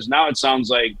 there it is. Now it sounds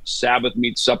like Sabbath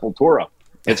meets Sepultura.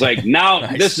 It's like, now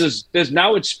nice.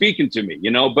 Now it's speaking to me,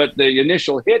 but the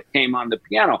initial hit came on the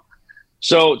piano.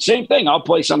 So same thing. I'll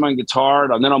play some on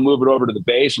guitar and then I'll move it over to the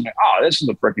bass. I'm like, oh, this is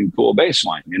a freaking cool bass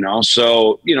line,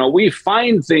 So, we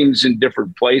find things in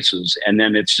different places, and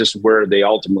then it's just where they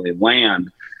ultimately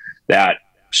land that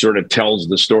sort of tells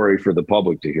the story for the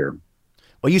public to hear.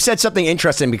 Well, you said something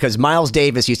interesting, because Miles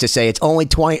Davis used to say it's only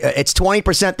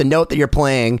 20% the note that you're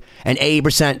playing and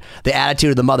 80% the attitude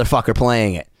of the motherfucker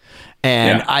playing it.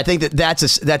 And I think that's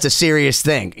a serious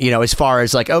thing, as far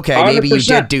as like, okay, 100%. Maybe you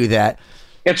did do that.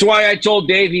 It's why I told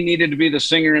Dave he needed to be the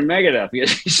singer in Megadeth.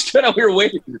 He stood out. We were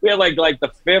waiting. We had like the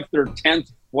 5th or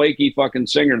 10th flaky fucking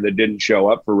singer that didn't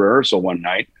show up for rehearsal one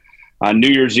night. On New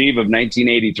Year's Eve of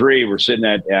 1983, we're sitting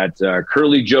at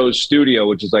Curly Joe's studio,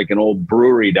 which is like an old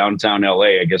brewery downtown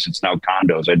LA. I guess it's now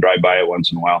condos. I drive by it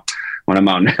once in a while when I'm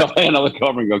out in LA, and I look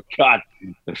over and go, God,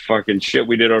 the fucking shit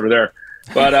we did over there.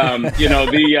 But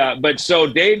but so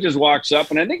Dave just walks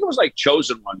up, and I think it was like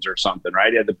Chosen Ones or something,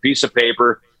 right? He had the piece of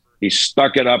paper. He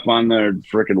stuck it up on the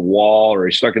freaking wall, or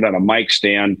he stuck it on a mic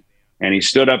stand, and he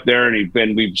stood up there,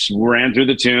 and we ran through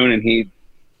the tune, and he,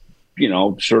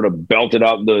 sort of belted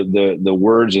out the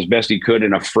words as best he could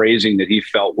in a phrasing that he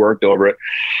felt worked over it.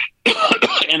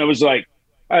 And I was like,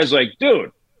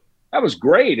 dude, that was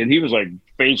great. And he was like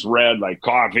face red, like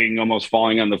coughing, almost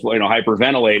falling on the floor,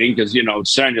 hyperventilating, because,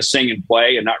 trying to sing and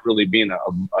play and not really being a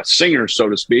singer, so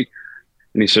to speak.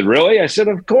 And he said, really? I said,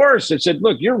 of course. I said,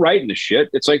 look, you're writing the shit.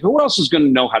 It's like, who else is going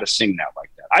to know how to sing that like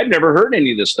that? I'd never heard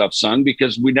any of this stuff sung,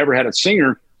 because we never had a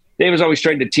singer. Dave was always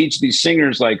trying to teach these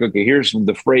singers, like, okay, here's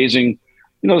the phrasing.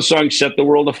 The song Set the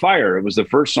World Afire. It was the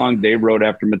first song Dave wrote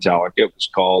after Metallica. It was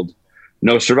called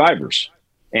No Survivors.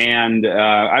 And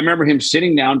I remember him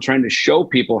sitting down trying to show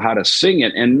people how to sing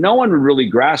it. And no one would really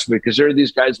grasp it, because there are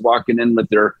these guys walking in with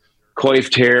their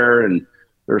coiffed hair and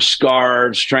their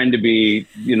scarves, trying to be,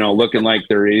 looking like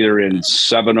they're either in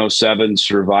 707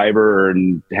 Survivor or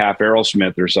in half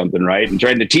Aerosmith or something, right? And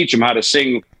trying to teach them how to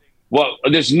sing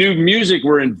this new music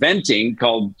we're inventing,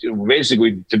 called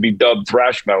basically to be dubbed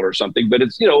thrash metal or something. But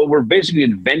it's, we're basically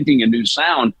inventing a new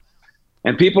sound.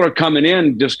 And people are coming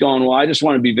in just going, well, I just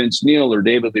want to be Vince Neil or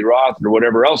David Lee Roth or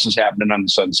whatever else is happening on the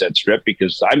Sunset Strip,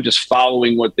 because I'm just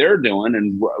following what they're doing.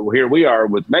 And here we are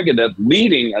with Megadeth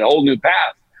leading a whole new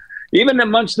path. Even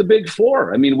amongst the big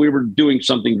four. I mean, we were doing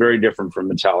something very different from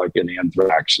Metallica and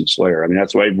Anthrax and Slayer. I mean,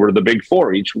 that's why we're the big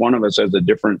four. Each one of us has a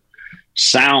different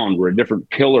sound. We're a different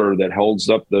pillar that holds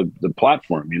up the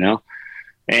platform,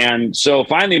 And so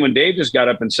finally, when Dave just got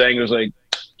up and sang, it was like,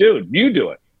 dude, you do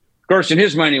it. Of course, in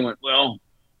his mind, he went, well,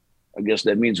 I guess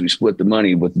that means we split the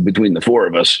money between the four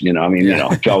of us,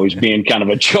 always being kind of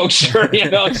a jokester,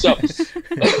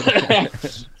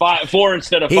 so 4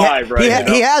 instead of 5, right?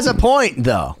 He has a point,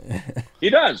 though. He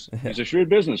does. He's a shrewd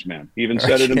businessman. He even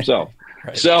said it himself.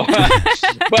 Right. So,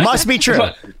 must be true.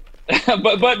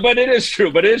 But it is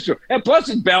true. But it is true. And plus,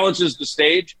 it balances the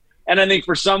stage. And I think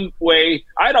for some way,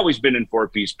 I'd always been in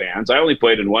 4-piece bands. I only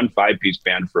played in one 5-piece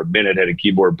band for a minute, had a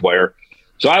keyboard player.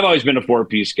 So I've always been a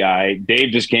 4-piece guy.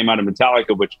 Dave just came out of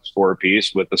Metallica, which was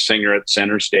 4-piece, with the singer at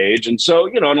center stage. And so,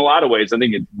 in a lot of ways, I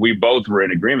think we both were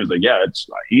in agreement. Like, yeah, it's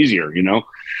easier,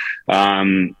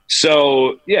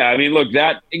 So, yeah, I mean, look,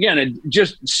 that, again,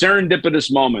 just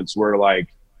serendipitous moments where, like,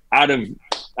 out of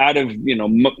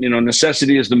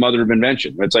necessity is the mother of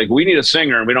invention. It's like, we need a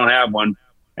singer and we don't have one.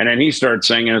 And then he starts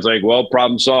singing. It's like, well,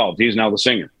 problem solved. He's now the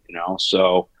singer,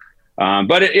 So,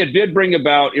 but it did bring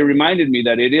about, it reminded me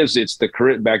that it's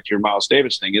the, back to your Miles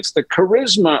Davis thing, it's the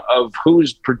charisma of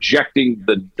who's projecting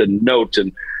the note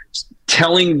and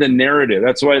telling the narrative.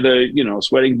 That's why the,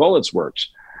 Sweating Bullets works.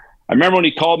 I remember when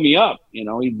he called me up, he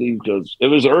goes, it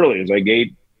was early. It was like 8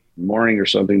 in the morning or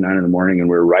something, 9 in the morning. And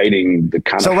we're writing the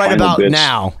kind of right about bits.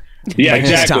 Now. Yeah,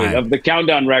 exactly. Of the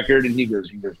Countdown record. And he goes,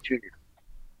 Junior,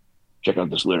 check out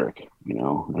this lyric,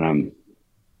 and I'm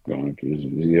going, is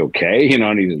he okay?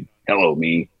 And he's like, hello,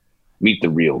 me, meet the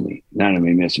real me. None of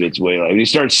me misfits way life. And he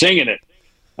starts singing it.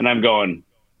 And I'm going,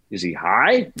 is he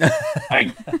high?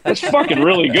 That's fucking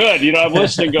really good. I'm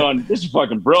listening going, this is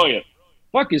fucking brilliant.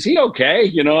 Fuck, is he okay?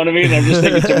 You know what I mean? I'm just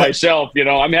thinking to myself,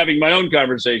 I'm having my own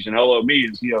conversation. Hello, me,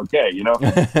 is he okay?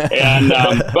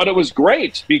 And, but it was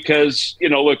great because,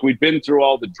 look, we've been through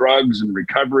all the drugs and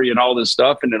recovery and all this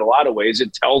stuff. And in a lot of ways,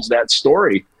 it tells that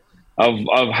story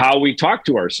of how we talk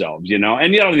to ourselves,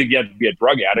 and you don't think you have to be a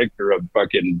drug addict or a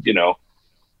fucking,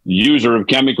 user of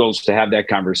chemicals to have that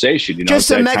conversation. You know,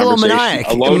 just a megalomaniac,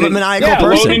 maniacal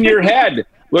person, alone in your head,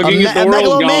 looking at the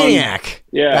world, megalomaniac. Going,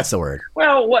 yeah, that's the word.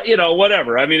 Well,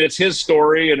 whatever. I mean, it's his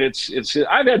story, and it's.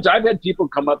 I've had people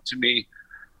come up to me,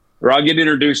 or I'll get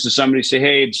introduced to somebody, say,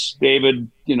 "Hey, it's David,"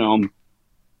 from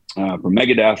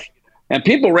Megadeth, and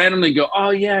people randomly go,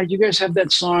 "Oh yeah, you guys have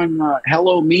that song,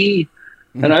 Hello Me."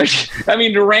 And I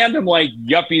mean, the random like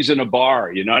yuppies in a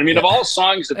bar, I mean, of all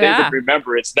songs that they could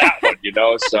remember, it's that one,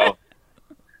 So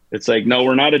it's like, no,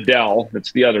 we're not Adele.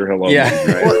 It's the other Hello. Yeah.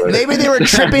 One, right? Well, maybe they were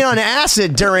tripping on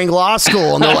acid during law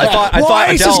school, and they're like, I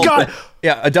thought Adele.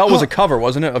 Yeah, Adele was a cover,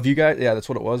 wasn't it, of you guys? Yeah, that's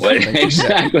what it was. Well,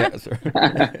 exactly.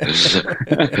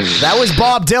 That was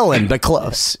Bob Dylan, but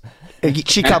close.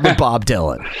 She covered Bob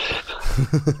Dylan.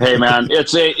 Hey man,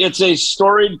 it's a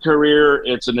storied career.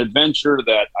 It's an adventure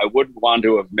that I wouldn't want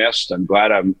to have missed. I'm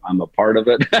glad I'm a part of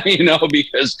it,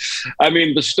 because I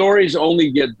mean the stories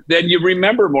only then you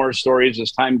remember more stories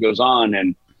as time goes on.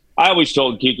 And I always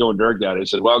told Kiko and Dirk that. I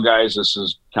said, well, guys, this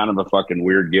is kind of a fucking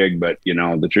weird gig, but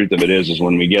the truth of it is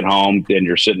when we get home and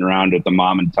you're sitting around at the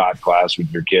mom and Todd class with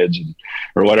your kids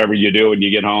or whatever you do when you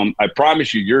get home, I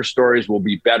promise you your stories will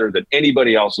be better than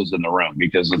anybody else's in the room,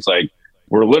 because it's like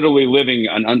we're literally living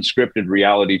an unscripted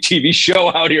reality TV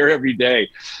show out here every day.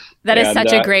 That is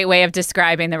such a great way of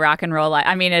describing the rock and roll life.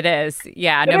 I mean, it is.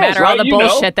 Yeah, no matter all the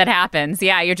bullshit that happens.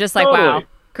 Yeah, you're just like, wow,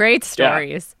 great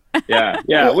stories. Yeah.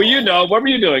 Well, what were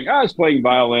you doing? I was playing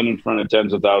violin in front of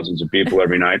tens of thousands of people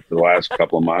every night for the last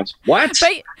couple of months. What?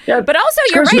 But also,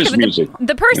 you're Christmas right. Music,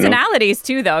 the personalities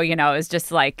too, though, is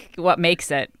just like what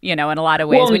makes it, in a lot of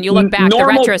ways. When you look back, the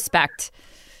retrospect.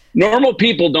 Normal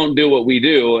people don't do what we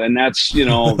do, and that's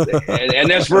and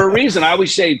that's for a reason. I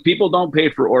always say people don't pay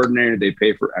for ordinary; they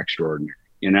pay for extraordinary.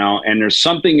 And there's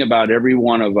something about every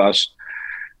one of us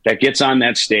that gets on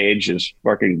that stage, as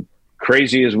fucking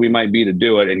crazy as we might be to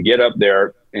do it, and get up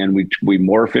there and we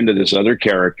morph into this other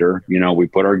character. We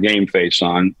put our game face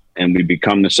on and we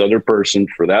become this other person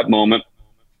for that moment,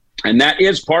 and that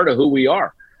is part of who we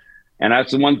are. And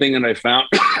that's the one thing that I found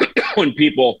when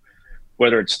people,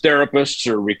 whether it's therapists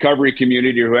or recovery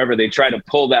community or whoever, they try to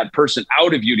pull that person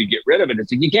out of you to get rid of it.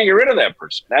 It's like, you can't get rid of that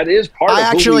person. That is part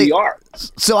of who we are.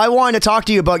 So I wanted to talk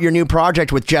to you about your new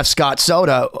project with Jeff Scott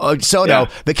Soto,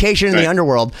 Vacation in the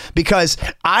Underworld, because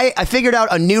I figured out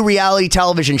a new reality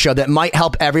television show that might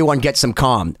help everyone get some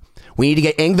calm. We need to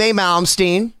get Yngwie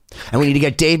Malmsteen, and we need to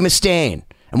get Dave Mustaine,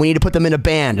 and we need to put them in a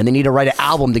band, and they need to write an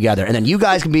album together. And then you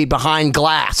guys can be behind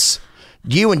glass,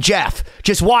 you and Jeff,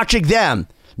 just watching them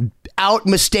out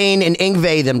Mustaine and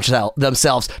Yngwie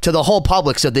themselves to the whole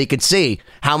public so they could see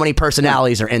how many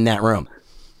personalities are in that room.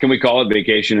 Can we call it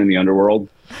Vacation in the Underworld?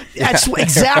 That's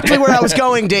exactly where I was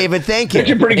going, David. Thank you.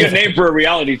 That's a pretty good name for a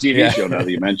reality TV show now that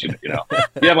you mention it. You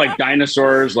have like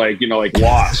dinosaurs, like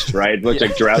Lost, right? It looks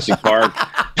like Jurassic Park.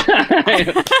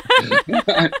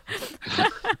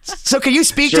 So can you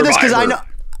speak to this? Because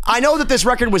I know that this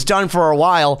record was done for a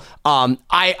while.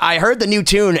 I heard the new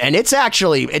tune, and it's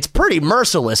pretty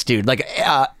merciless, dude. Like,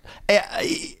 I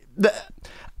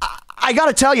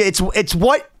gotta tell you, it's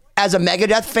what, as a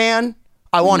Megadeth fan,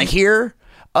 I want to hear.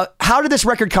 How did this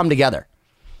record come together?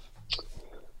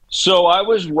 So I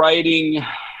was writing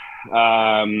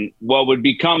what would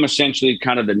become essentially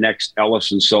kind of the next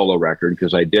Ellison solo record,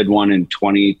 because I did one in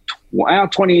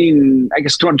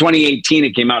 2018.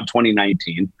 It came out in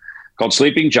 2019. Called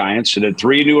Sleeping Giants. It had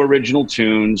 3 new original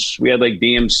tunes. We had like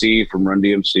DMC from Run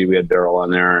DMC. We had Daryl on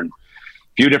there and a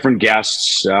few different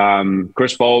guests.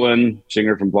 Chris Bolan,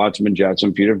 singer from Flotsam and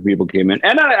Jetsam. A few different people came in.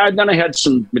 And then I had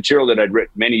some material that I'd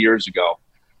written many years ago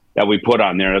that we put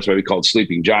on there. That's why we called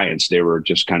Sleeping Giants. They were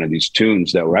just kind of these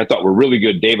tunes that I thought were really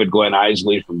good. David Glenn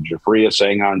Isley from Jafria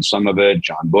sang on some of it.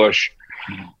 John Bush.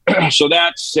 And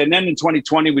then in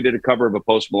 2020, we did a cover of a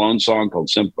Post Malone song called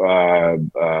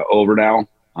Over Now.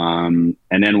 And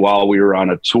then while we were on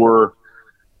a tour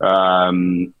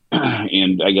in,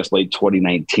 I guess, late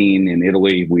 2019 in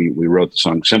Italy, we wrote the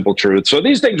song Simple Truth. So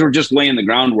these things were just laying the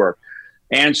groundwork.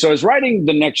 And so I was writing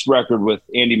the next record with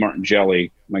Andy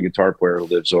Martingelli, my guitar player who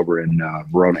lives over in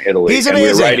Verona, Italy. He's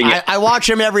amazing. I watch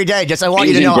him every day. I want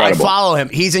you to know, incredible. I follow him.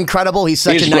 He's incredible. He's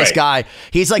such a nice guy.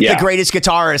 He's like the greatest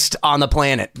guitarist on the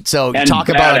planet. So talk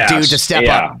about a dude to step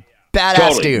up.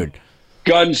 Badass dude.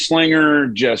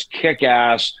 Gunslinger, just kick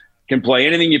ass, can play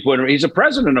anything you put him. He's a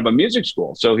president of a music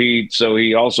school. So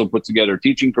he also puts together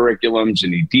teaching curriculums,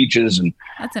 and he teaches, and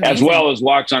as well as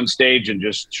walks on stage and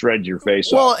just shreds your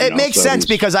face well, off. Well, it makes sense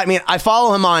because I mean, I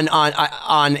follow him on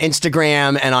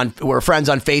Instagram, and we're friends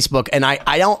on Facebook, and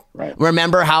I don't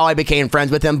remember how I became friends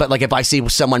with him, but like if I see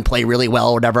someone play really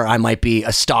well or whatever, I might be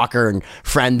a stalker and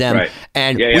friend them. Right.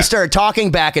 And we started talking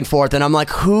back and forth, and I'm like,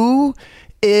 who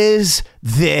is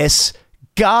this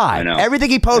guy? Everything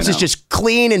he posts is just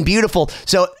clean and beautiful.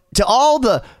 So to all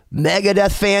the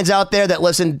Megadeth fans out there that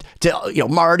listen to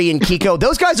Marty and Kiko,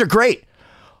 those guys are great.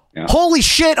 Yeah. Holy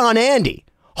shit on Andy.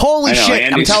 Holy shit.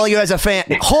 Andy's, I'm telling you as a fan,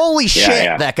 holy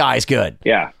shit, that guy's good.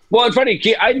 Yeah. Well, it's funny.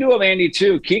 I knew of Andy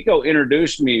too. Kiko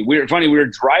introduced me. We were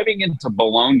driving into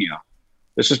Bologna.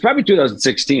 This was probably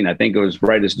 2016. I think it was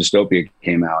right as Dystopia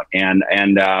came out. And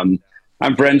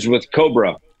I'm friends with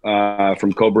Cobra.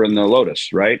 From Cobra and the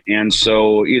Lotus, right? And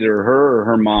so either her or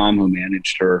her mom, who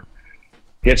managed her,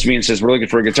 hits me and says, we're looking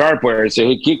for a guitar player. I say,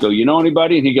 hey, Kiko, you know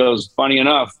anybody? And he goes, funny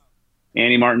enough,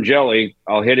 Andy Martingelli,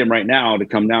 I'll hit him right now to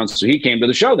come down. So he came to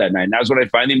the show that night. And that's when I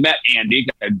finally met Andy.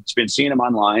 I'd been seeing him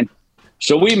online.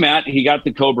 So we met. He got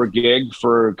the Cobra gig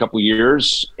for a couple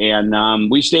years, and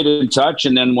we stayed in touch.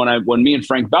 And then when me and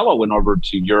Frank Bello went over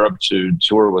to Europe to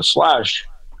tour with Slash,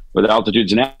 with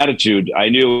Altitudes and Attitude, I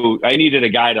knew I needed a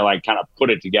guy to like kind of put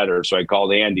it together. So I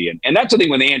called Andy, and that's the thing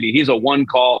with Andy. He's a one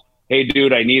call. Hey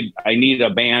dude, I need a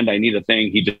band. I need a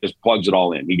thing. He just plugs it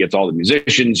all in. He gets all the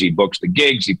musicians. He books the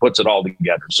gigs. He puts it all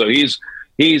together. So he's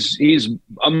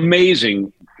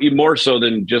amazing, even more so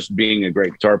than just being a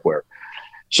great guitar player.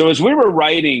 So as we were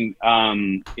writing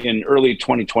in early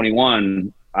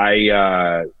 2021, he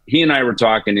and I were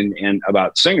talking and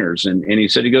about singers, and he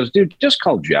said, he goes, dude, just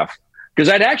call Jeff. Because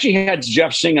I'd actually had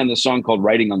Jeff sing on this song called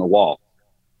Writing on the Wall.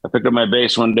 I picked up my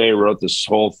bass one day, wrote this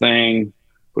whole thing,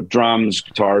 put drums,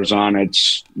 guitars on it,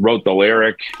 wrote the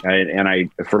lyric. And I,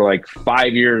 for like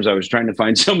 5 years, I was trying to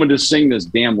find someone to sing this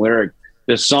damn lyric,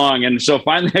 this song. And so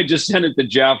finally I just sent it to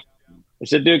Jeff. I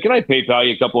said, dude, can I PayPal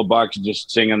you a couple of bucks and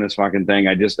just sing on this fucking thing?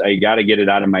 I got to get it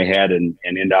out of my head and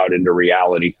end out into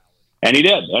reality. And he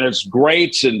did, and it's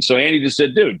great. And so Andy just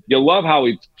said, dude, you'll love how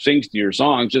he sings to your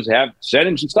songs. Just send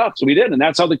him some stuff. So we did, and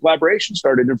that's how the collaboration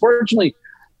started. Unfortunately,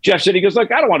 Jeff said, he goes,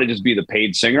 like, I don't want to just be the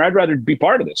paid singer. I'd rather be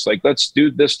part of this. Like, let's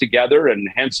do this together, and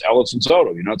hence Ellis and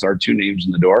Soto. It's our two names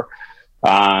in the door.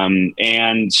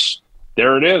 And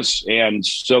there it is. And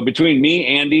so between me,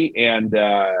 Andy,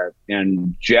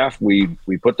 and Jeff, we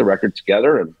put the record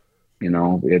together, and,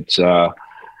 it's, I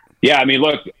mean,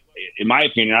 look, in my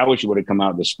opinion, I wish it would have come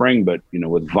out in the spring, but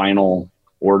with vinyl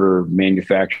order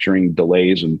manufacturing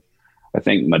delays, and I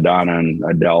think Madonna and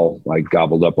Adele like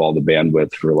gobbled up all the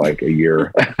bandwidth for like a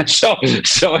year. so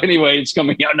anyway, it's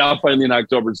coming out now finally on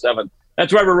October 7th.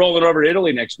 That's why we're rolling over to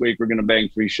Italy next week. We're going to bang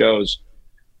 3 shows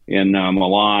in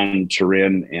Milan,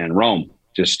 Turin, and Rome,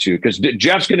 because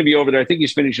Jeff's going to be over there. I think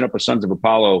he's finishing up a Sons of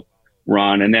Apollo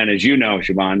run, and then as you know,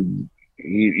 Siobhan,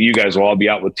 you guys will all be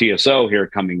out with TSO here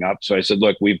coming up. So I said,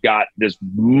 look, we've got this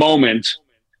moment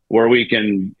where we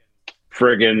can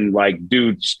friggin' like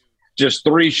do just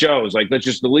 3 shows. Like, let's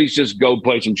just at least just go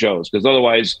play some shows. Because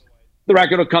otherwise the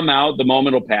record will come out, the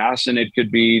moment will pass, and it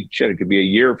could be a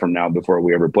year from now before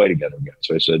we ever play together again.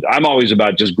 So I said, I'm always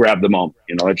about just grab the moment,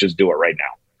 let's just do it right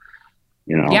now.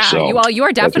 Yeah, so you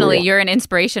are definitely, you're an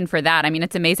inspiration for that. I mean,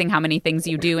 it's amazing how many things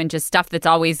you do and just stuff that's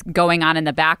always going on in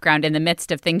the background in the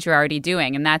midst of things you're already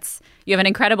doing. And you have an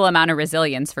incredible amount of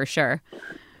resilience for sure.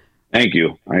 Thank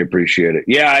you. I appreciate it.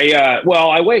 Yeah.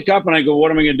 I wake up and I go,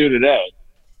 what am I going to do today?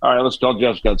 All right, let's call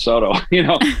Jeff Scott Soto.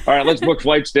 All right, let's book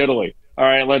flights to Italy. All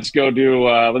right, let's go do,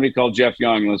 let me call Jeff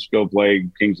Young. Let's go play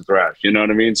Kings of Thrash. You know what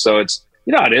I mean? So it's,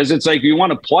 it is. It's like we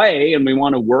want to play and we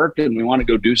want to work and we want to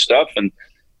go do stuff. And,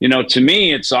 to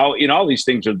me, it's all, all these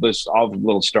things are all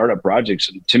little startup projects.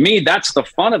 And to me, that's the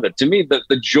fun of it. To me,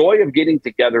 the joy of getting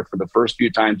together for the first few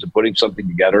times and putting something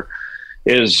together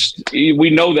is,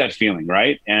 we know that feeling,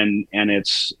 right? And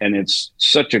it's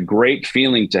such a great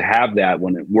feeling to have that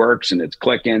when it works and it's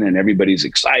clicking and everybody's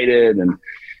excited.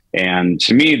 And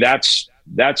to me,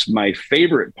 that's my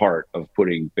favorite part of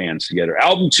putting bands together.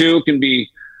 Album 2 can be,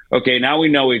 okay, now we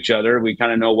know each other. We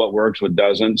kind of know what works, what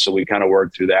doesn't. So we kind of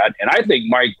work through that. And I think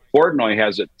Mike Portnoy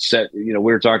has it set. We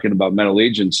were talking about Metal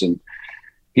Allegiance, and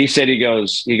he said, he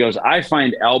goes, I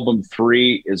find album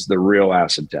 3 is the real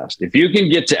acid test. If you can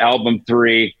get to album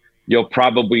 3, you'll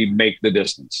probably make the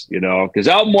distance, because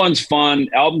album 1's fun.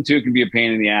 Album 2 can be a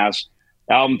pain in the ass.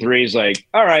 Album 3 is like,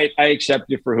 all right, I accept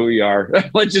you for who you are.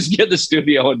 Let's just get in the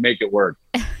studio and make it work.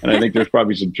 And I think there's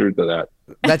probably some truth to that.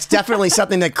 That's definitely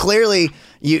something that clearly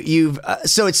you've.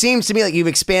 So it seems to me like you've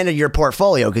expanded your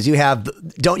portfolio because you have.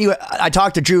 Don't you? I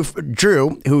talked to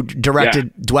Drew, who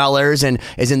directed Dwellers and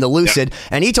is in the Lucid,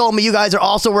 and he told me you guys are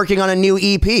also working on a new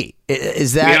EP.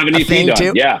 Is that we have an EP thing done.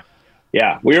 too?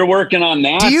 Yeah, we're working on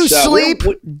that. Do you sleep?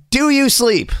 Do you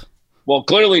sleep? Well,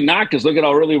 clearly not, because look at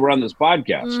how early we're on this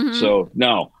podcast. Mm-hmm. So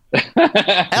no.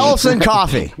 Ellefson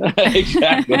coffee.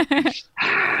 Exactly.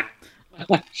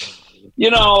 I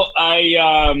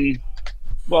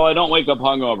don't wake up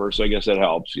hungover, so I guess that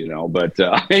helps, but,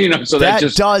 so that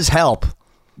does help.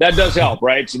 That does help,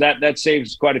 right? So that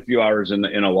saves quite a few hours in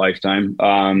a lifetime.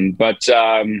 It's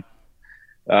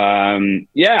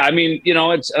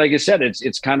like I said,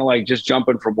 it's kind of like just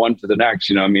jumping from one to the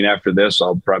next, after this,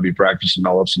 I'll probably practice some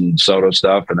Ellefson Soto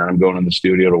stuff, and then I'm going in the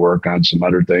studio to work on some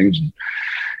other things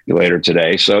later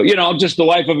today. So, just the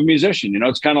life of a musician,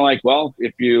 it's kind of like, well,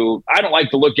 I don't like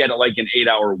to look at it like an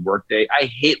 8-hour workday. I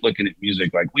hate looking at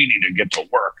music like we need to get to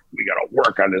work. We got to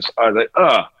work on this. I was like,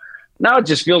 now it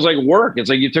just feels like work. It's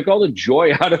like you took all the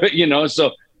joy out of it,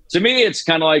 so to me, it's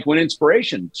kind of like when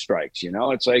inspiration strikes,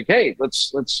 it's like, hey,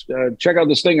 let's check out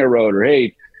this thing I wrote, or hey,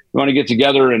 you want to get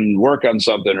together and work on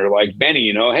something, or like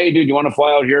Benny, hey, dude, you want to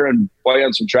fly out here and play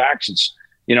on some tracks? It's,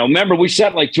 remember we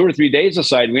set like 2 or 3 days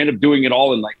aside. We ended up doing it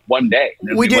all in like one day.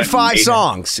 We did 5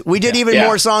 songs. We did even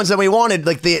more songs than we wanted.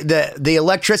 Like the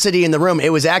electricity in the room,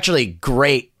 it was actually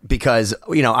great. Because,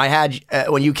 I had,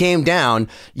 when you came down,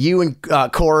 you and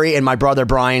Corey and my brother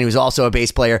Brian, who's also a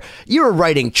bass player, you were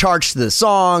writing charts to the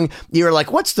song. You were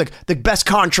like, what's the best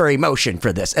contrary motion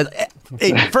for this? And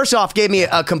it first off gave me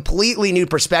a completely new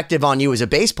perspective on you as a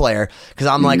bass player. Because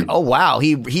I'm like, oh, wow,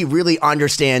 he really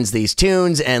understands these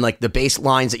tunes. And like the bass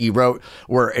lines that you wrote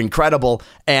were incredible.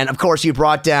 And of course, you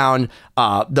brought down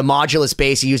the modulus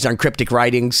bass you used on Cryptic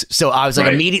Writings. So I was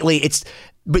like, immediately, it's...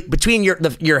 between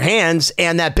your hands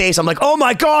and that bass, I'm like, oh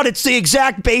my God, it's the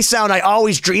exact bass sound I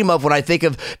always dream of when I think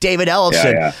of David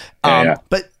Ellefson.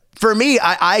 But for me,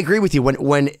 I agree with you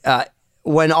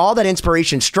when all that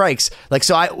inspiration strikes, like,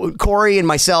 so Corey and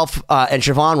myself and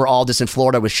Siobhan were all just in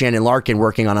Florida with Shannon Larkin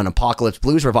working on an Apocalypse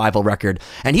Blues revival record.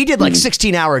 And he did like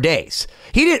 16-hour days.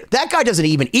 That guy doesn't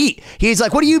even eat. He's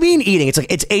like, what do you mean eating? It's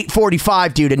like, it's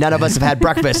 8:45, dude, and none of us have had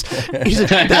breakfast. He's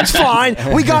like, that's fine.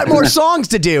 We got more songs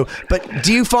to do. But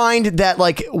do you find that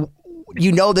like,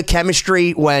 the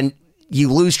chemistry when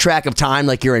you lose track of time,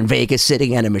 like you're in Vegas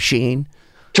sitting at a machine?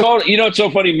 Totally. It's so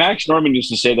funny. Max Norman used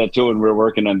to say that too when we were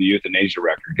working on the Euthanasia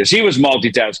record, because he was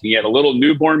multitasking. He had a little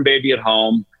newborn baby at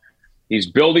home. He's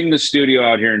building the studio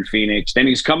out here in Phoenix. Then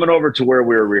he's coming over to where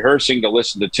we were rehearsing to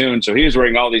listen to tunes. So he was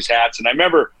wearing all these hats. And I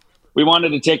remember we wanted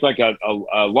to take like a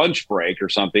lunch break or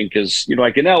something because,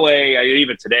 like in LA,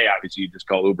 even today, obviously you just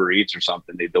call Uber Eats or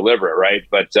something. They deliver it, right?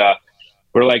 But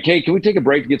we're like, hey, can we take a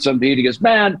break to get something to eat? He goes,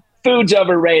 man, food's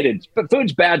overrated. But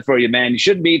food's bad for you, man. You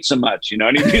shouldn't eat so much,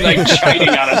 And he'd be like chiding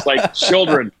on us like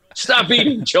children. Stop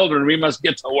eating, children. We must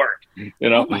get to work,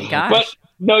 Oh my gosh. But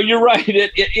no, you're right.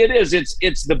 It is.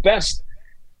 It's the best.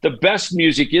 The best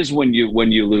music is when you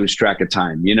lose track of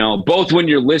time, both when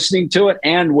you're listening to it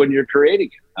and when you're creating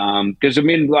it. Because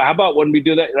how about when we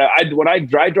do that? When I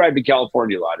drive to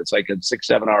California a lot, it's like a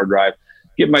 6-7 hour drive.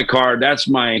 Get in my car. That's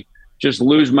just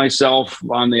lose myself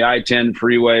on the I-10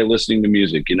 freeway listening to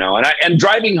music, and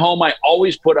driving home, I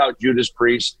always put out Judas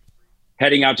Priest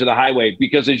heading out to the highway,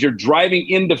 because as you're driving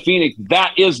into Phoenix,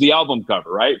 that is the album cover,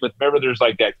 right? But remember, there's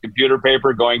like that computer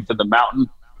paper going to the mountain.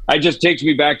 It just takes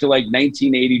me back to like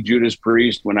 1980 Judas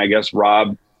Priest, when I guess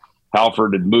Rob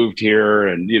Halford had moved here.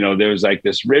 And, there was like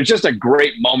this, it was just a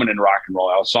great moment in rock and roll.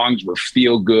 Our songs were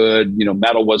feel good.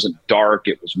 Metal wasn't dark.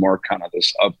 It was more kind of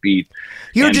this upbeat.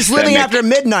 You were just living after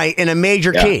midnight in a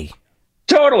major key.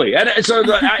 Totally. And so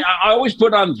I always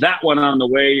put on that one on the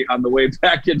way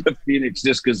back into Phoenix,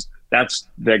 just because that's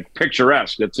the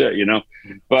picturesque. That's it,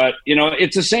 But,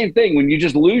 it's the same thing when you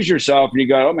just lose yourself and you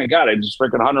go, oh my God, I just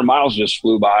freaking 100 miles just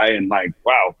flew by, and like,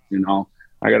 wow,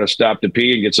 I got to stop to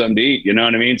pee and get something to eat. You know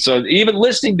what I mean? So even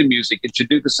listening to music, it should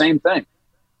do the same thing.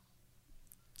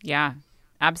 Yeah,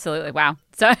 absolutely. Wow.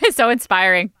 So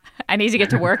inspiring. I need to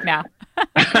get to work now.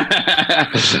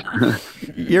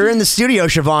 You're in the studio,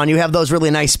 Siobhan. You have those really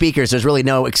nice speakers. There's really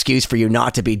no excuse for you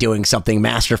not to be doing something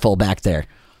masterful back there.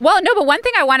 Well, no, but one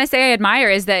thing I want to say I admire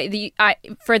is that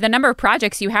for the number of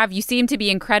projects you have, you seem to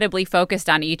be incredibly focused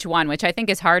on each one, which I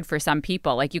think is hard for some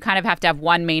people. Like, you kind of have to have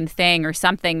one main thing or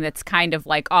something that's kind of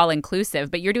like all inclusive,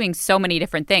 but you're doing so many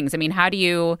different things. I mean, how do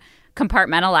you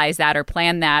compartmentalize that or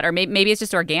plan that? Or maybe it's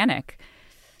just organic.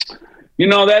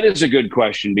 That is a good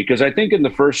question, because I think in the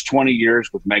first 20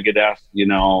 years with Megadeth,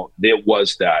 it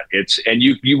was that.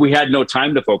 We had no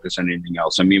time to focus on anything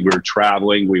else. I mean, we were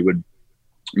traveling, we would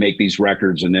make these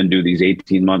records and then do these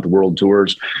 18-month world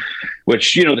tours,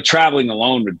 which, the traveling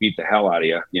alone would beat the hell out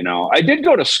of you. I did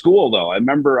go to school, though. I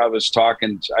remember I was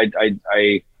talking,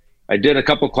 I did a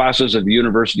couple classes at the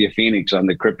University of Phoenix on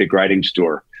the Cryptic Writings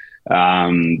Tour,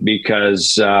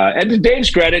 because, and to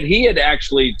Dave's credit, he had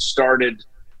actually started.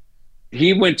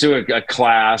 He went to a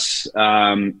class,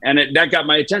 and that got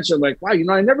my attention. I'm like, wow,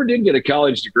 I never did get a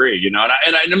college degree, and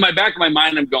in my back of my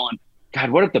mind, I'm going,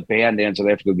 God, what if the band ends and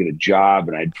I have to go get a job,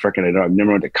 and I've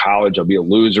never went to college. I'll be a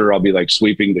loser. I'll be like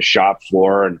sweeping the shop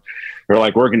floor or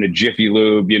like working at Jiffy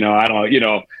Lube, I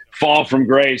don't, fall from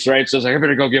grace, right? So it's like, I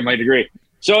better go get my degree.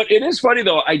 So it is funny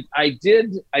though. I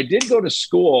did go to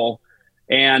school.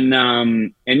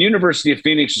 And University of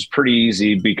Phoenix was pretty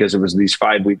easy because it was these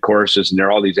 5-week courses and there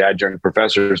are all these adjunct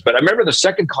professors. But I remember the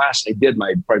second class I did,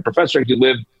 my professor actually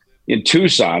lived in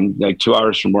Tucson, like 2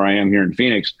 hours from where I am here in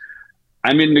Phoenix.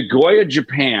 I'm in Nagoya,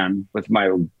 Japan with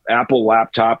my Apple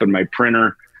laptop and my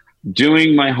printer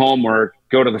doing my homework,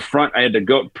 go to the front. I had to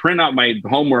go print out my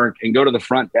homework and go to the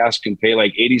front desk and pay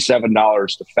like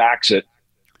 $87 to fax it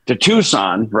to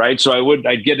Tucson, right? So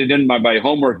I'd get it in my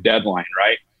homework deadline,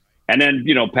 right? And then,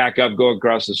 pack up, go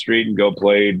across the street and go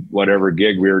play whatever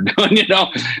gig we were doing,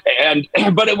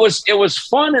 but it was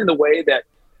fun in the way that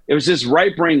it was this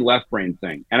right brain, left brain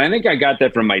thing. And I think I got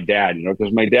that from my dad,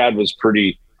 because my dad was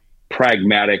pretty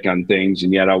pragmatic on things,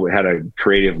 and yet I had a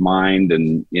creative mind.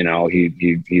 And,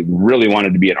 he really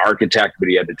wanted to be an architect, but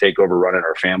he had to take over running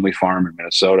our family farm in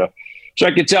Minnesota. So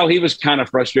I could tell he was kind of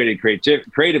frustrated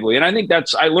creatively. And I think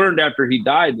I learned after he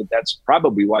died that's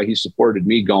probably why he supported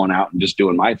me going out and just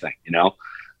doing my thing,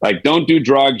 like don't do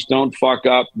drugs, don't fuck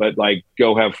up, but like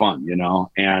go have fun,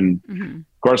 and of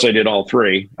course I did all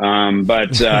three.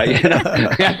 But,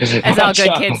 as all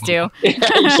good kids do. Yeah,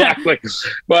 exactly.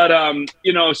 But,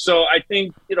 so I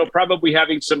think, probably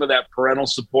having some of that parental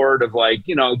support of like,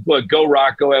 look, go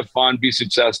rock, go have fun, be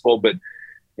successful, but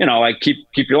like keep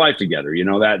your life together,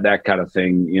 that kind of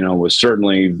thing, was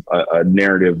certainly a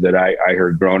narrative that I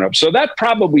heard growing up. So that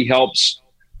probably helps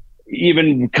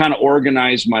even kind of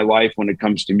organize my life when it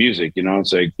comes to music.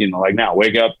 It's like, like now,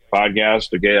 wake up,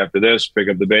 podcast, okay, after this, pick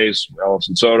up the bass,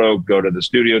 Ellefson Soto, go to the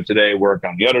studio today, work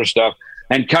on the other stuff,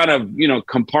 and kind of,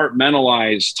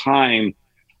 compartmentalize time,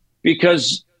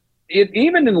 because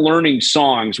even in learning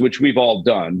songs, which we've all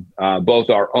done,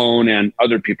 both our own and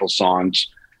other people's songs,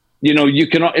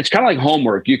 it's kind of like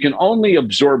homework. You can only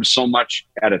absorb so much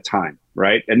at a time,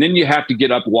 right? And then you have to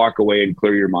get up, walk away, and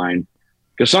clear your mind.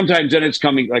 Because sometimes then it's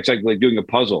coming, like doing a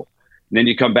puzzle. And then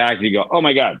you come back and you go, oh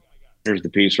my God, here's the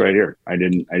piece right here. I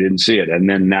didn't see it. And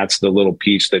then that's the little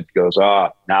piece that goes,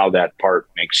 now that part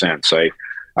makes sense. I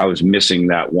was missing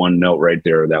that one note right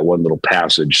there, that one little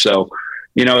passage. So,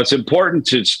 it's important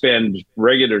to spend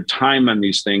regular time on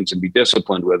these things and be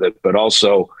disciplined with it, but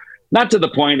also not to the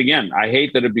point, again, I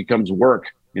hate that it becomes work.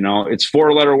 It's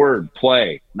 4-letter word,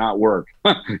 play, not work.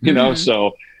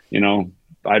 So,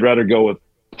 I'd rather go with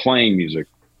playing music.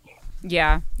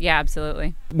 Yeah,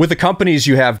 absolutely. With the companies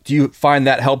you have, do you find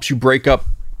that helps you break up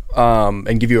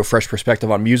and give you a fresh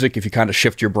perspective on music if you kind of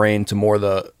shift your brain to more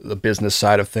the business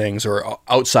side of things or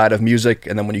outside of music,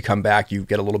 and then when you come back, you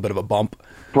get a little bit of a bump?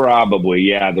 Probably,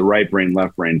 yeah, the right brain,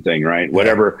 left brain thing, right? Yeah.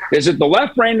 Whatever. Is it the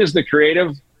left brain is the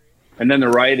creative? And then the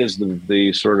right is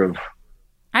the sort of...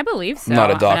 I believe so.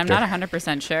 Not a doctor. I'm not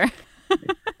 100% sure.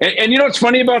 and what's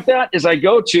funny about that is I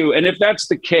go to, and if that's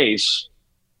the case,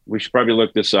 we should probably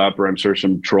look this up, or I'm sure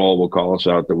some troll will call us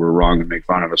out that we're wrong and make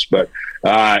fun of us. But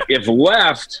if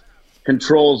left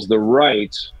controls the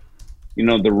right,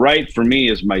 the right for me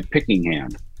is my picking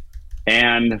hand.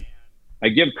 And I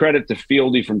give credit to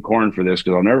Fieldy from Korn for this,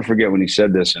 because I'll never forget when he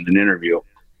said this in an interview,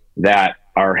 that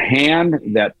our hand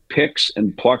that picks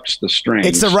and plucks the strings.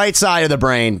 It's the right side of the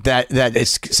brain that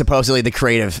is supposedly the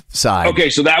creative side. Okay,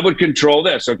 so that would control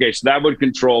this. Okay, so that would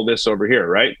control this over here,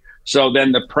 right? So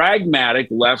then the pragmatic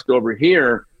left over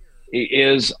here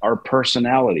is our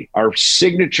personality. Our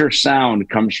signature sound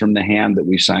comes from the hand that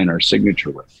we sign our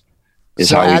signature with, is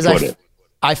so how we put it.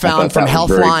 I found from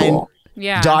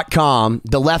Healthline.com,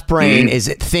 the left brain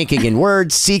is thinking in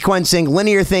words, sequencing,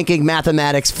 linear thinking,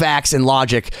 mathematics, facts, and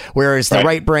logic, whereas the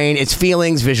right brain is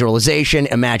feelings, visualization,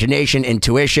 imagination,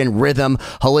 intuition, rhythm,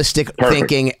 holistic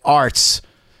thinking, arts.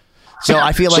 So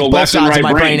I feel like both sides of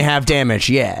my brain have damage.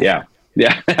 Yeah.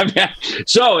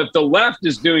 So if the left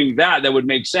is doing that would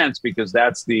make sense, because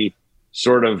that's the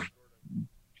sort of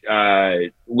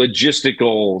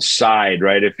logistical side,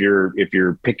 right? If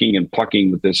you're picking and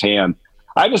plucking with this hand.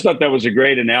 I just thought that was a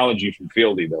great analogy from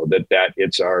Fieldy, though, that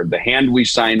it's the hand we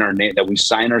sign our name, that we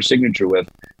sign our signature with,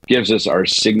 gives us our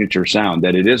signature sound.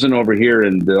 That it isn't over here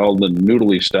and all the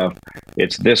noodly stuff.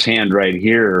 It's this hand right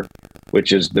here,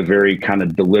 which is the very kind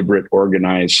of deliberate,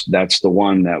 organized. That's the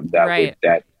one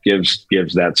that gives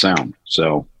that sound.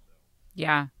 So,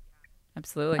 yeah,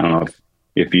 absolutely. I don't know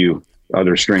if you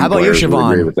other string How about you, players would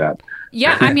Siobhan? agree with that.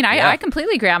 Yeah, I mean, I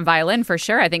completely agree on violin for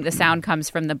sure. I think the sound comes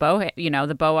from the bow,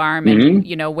 the bow arm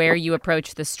and, where you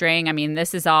approach the string. I mean,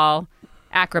 this is all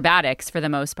acrobatics for the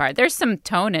most part. There's some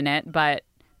tone in it, but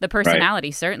the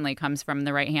personality certainly comes from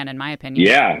the right hand, in my opinion.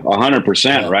 Yeah,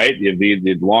 100%, right? You have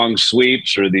the long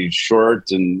sweeps or these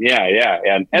short and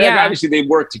And obviously they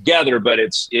work together, but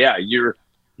it's,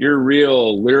 your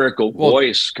real lyrical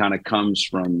voice kind of comes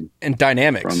from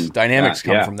dynamics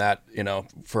come from that,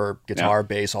 for guitar,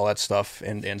 bass, all that stuff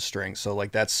and strings. So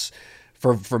like that's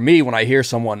for me, when I hear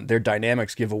someone, their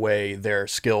dynamics give away their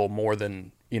skill more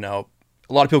than, a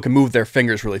lot of people can move their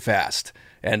fingers really fast.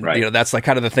 And, that's like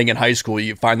kind of the thing in high school.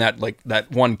 You find that like that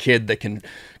one kid that can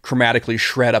chromatically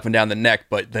shred up and down the neck,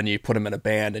 but then you put him in a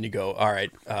band and you go, all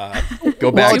right,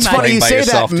 go back to playing by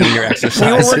yourself, doing your exercises.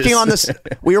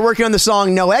 We were working on the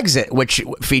song No Exit, which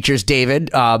features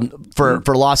David for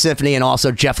Lost Symphony and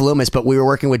also Jeff Loomis, but we were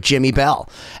working with Jimmy Bell.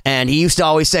 And he used to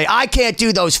always say, I can't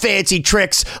do those fancy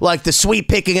tricks like the sweep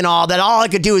picking and all that. All I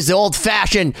could do is the old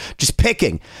fashioned just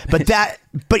picking.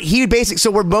 But he basically, so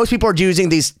where most people are using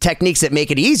these techniques that make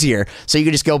it easier, so you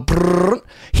can just go, brrr,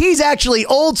 he's actually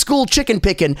old school chicken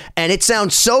picking, and it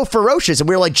sounds so ferocious. And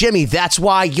we were like, Jimmy, that's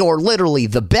why you're literally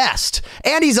the best.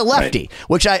 And he's a lefty,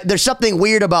 which there's something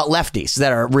weird about lefties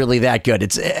that are really that good.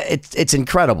 It's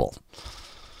incredible.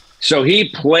 So he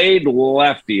played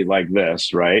lefty like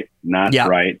this, right? Not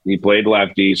right. He played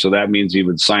lefty, so that means he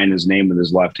would sign his name with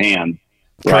his left hand,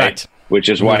 right? Correct. Which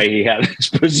is why he had this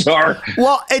bizarre,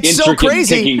 it's so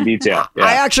crazy. picking detail. Yeah.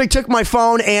 I actually took my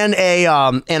phone and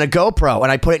a GoPro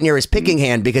and I put it near his picking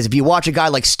hand, because if you watch a guy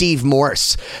like Steve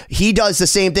Morse, he does the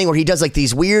same thing where he does like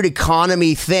these weird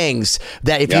economy things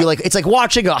that if you like, it's like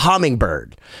watching a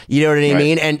hummingbird. You know what I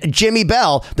mean? And Jimmy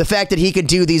Bell, the fact that he could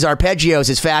do these arpeggios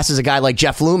as fast as a guy like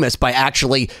Jeff Loomis by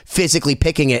actually physically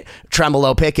picking it,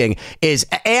 tremolo picking, is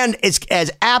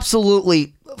as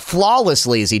absolutely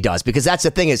flawlessly as he does, because that's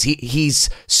the thing is he's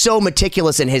so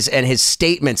meticulous in his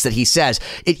statements that he says.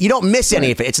 You don't miss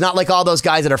any of it. It's not like all those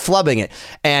guys that are flubbing it.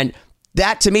 And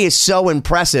that to me is so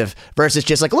impressive versus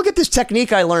just like, look at this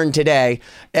technique I learned today.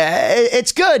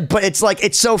 It's good, but it's like,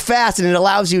 it's so fast and it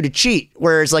allows you to cheat.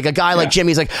 Whereas like a guy like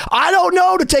Jimmy's like, I don't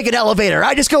know to take an elevator.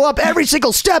 I just go up every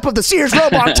single step of the Sears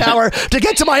Roebuck Tower to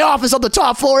get to my office on the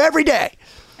top floor every day.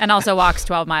 And also walks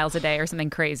 12 miles a day or something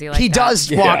crazy like that. He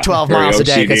does walk 12 miles a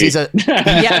day because he's a...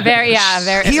 very.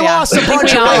 He lost a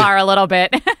bunch of weight. We all are a little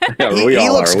bit. He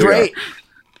looks great.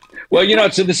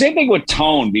 Well, so the same thing with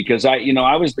tone, because I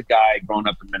was the guy growing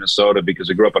up in Minnesota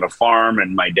because I grew up on a farm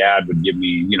and my dad would give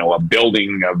me, a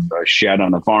building of a shed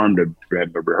on the farm to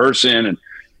rehearse in. And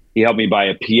he helped me buy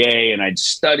a PA and I'd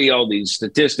study all these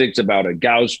statistics about a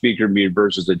Gauss speaker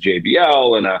versus a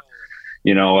JBL and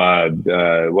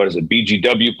what is it,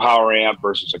 BGW power amp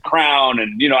versus a Crown.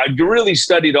 And, I really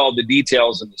studied all the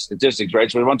details and the statistics,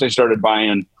 right? So once I started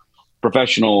buying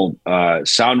professional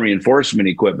sound reinforcement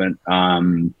equipment,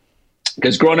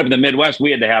 because growing up in the Midwest, we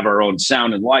had to have our own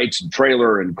sound and lights and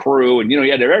trailer and crew. And, you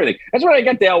had to have everything. That's when I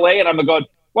got to LA and I'm going,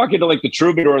 walk into like the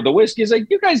Troubadour or the Whiskey. It's like,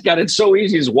 you guys got it so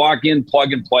easy. Just walk in,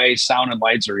 plug and play, sound and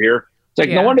lights are here. It's like,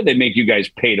 no wonder they make you guys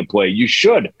pay to play. You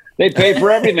should. They pay for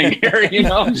everything here,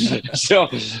 So,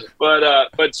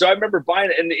 but so I remember buying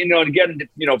it, and again,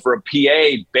 for a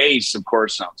PA, bass, of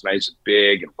course, sounds nice and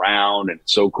big and round, and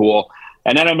it's so cool.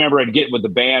 And then I remember I'd get with the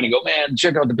band and go, man,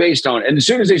 check out the bass tone. And as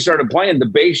soon as they started playing, the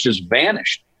bass just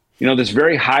vanished. This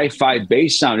very hi-fi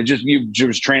bass sound. It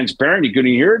was transparent. You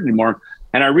couldn't hear it anymore.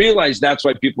 And I realized that's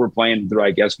why people were playing through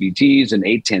like SVTs and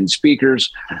 810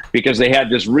 speakers, because they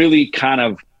had this really kind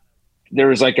of, there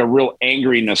was like a real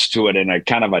angriness to it and a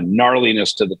kind of a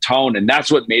gnarliness to the tone. And that's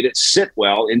what made it sit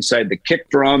well inside the kick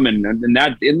drum. And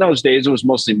that in those days, it was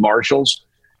mostly Marshalls,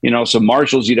 so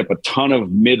Marshalls eat up a ton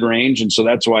of mid range. And so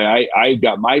that's why I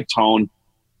got my tone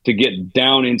to get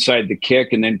down inside the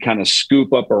kick and then kind of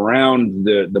scoop up around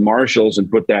the Marshalls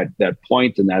and put that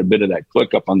point and that bit of that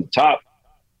click up on the top.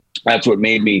 That's what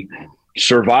made me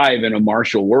survive in a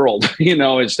Marshall world,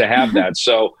 is to have that.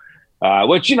 So,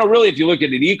 which, really, if you look at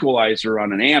an equalizer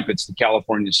on an amp, it's the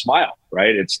California Smile,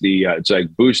 right? It's it's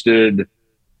like boosted,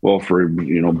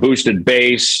 boosted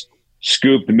bass,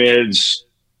 scooped mids,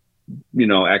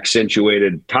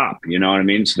 accentuated top, you know what I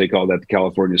mean? So they call that the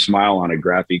California smile on a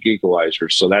graphic equalizer.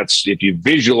 So that's, if you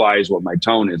visualize what my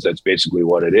tone is, that's basically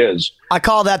what it is. I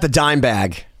call that the dime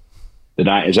bag.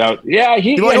 Is out. Yeah,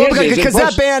 because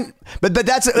that band, but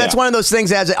that's one of those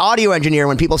things as an audio engineer,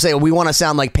 when people say, well, we want to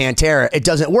sound like Pantera, it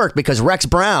doesn't work, because Rex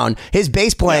Brown, his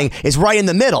bass playing is right in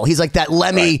the middle. He's like that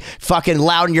Lemmy fucking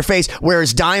loud in your face,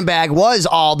 whereas Dimebag was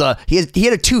he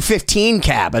had a 215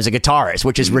 cab as a guitarist,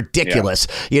 which is ridiculous,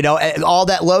 all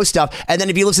that low stuff. And then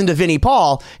if you listen to Vinnie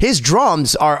Paul, his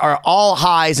drums are all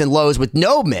highs and lows with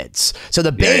no mids. So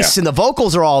the bass and the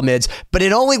vocals are all mids, but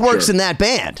it only works in that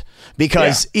band.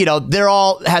 Because, they're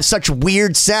all have such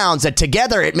weird sounds that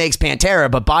together it makes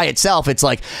Pantera, but by itself, it's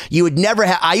like you would never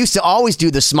have. I used to always do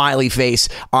the smiley face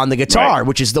on the guitar,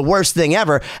 which is the worst thing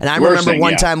ever. And I remember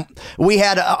one time we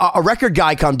had a record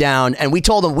guy come down and we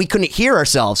told him we couldn't hear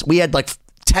ourselves. We had like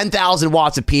 10,000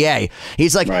 watts of PA.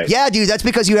 He's like, yeah, dude, that's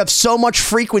because you have so much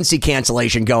frequency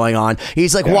cancellation going on.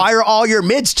 He's like, why are all your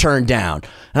mids turned down?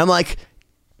 And I'm like,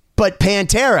 but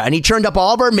Pantera, and he turned up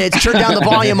all of our mids, turned down the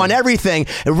volume on everything,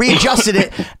 and readjusted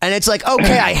it, and it's like,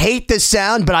 okay, I hate this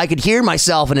sound, but I could hear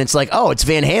myself, and it's like, oh, it's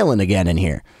Van Halen again in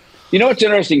here. You know what's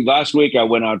interesting? Last week I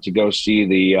went out to go see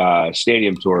the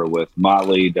stadium tour with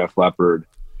Motley, Def Leppard,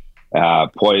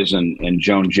 Poison, and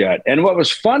Joan Jett. And what was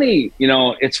funny,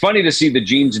 it's funny to see the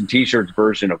jeans and T-shirts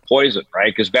version of Poison,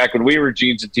 right? Because back when we were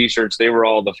jeans and T-shirts, they were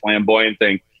all the flamboyant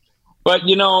thing. But,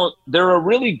 they're a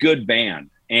really good band.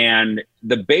 And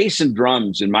the bass and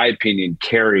drums, in my opinion,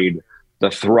 carried the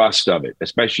thrust of it,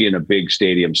 especially in a big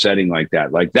stadium setting like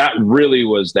that. Like that really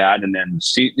was that. And then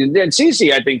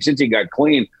CeCe, I think, since he got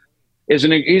clean, he's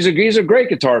a great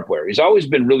guitar player. He's always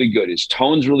been really good. His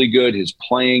tone's really good. His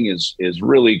playing is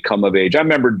really come of age. I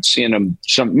remember seeing him.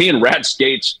 Me and Rat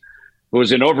Skates, who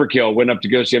was in Overkill, went up to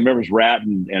go see. I remember it was Rat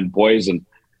and Poison.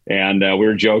 And we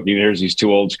were joking, there's these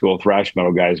two old school thrash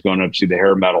metal guys going up to see the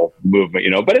hair metal movement,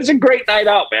 but it's a great night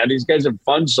out, man. These guys have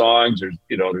fun songs.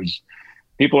 There's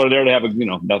people are there to have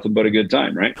nothing but a good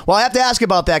time, right? Well, I have to ask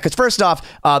about that because first off,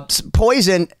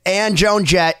 Poison and Joan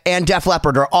Jett and Def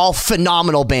Leppard are all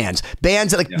phenomenal bands.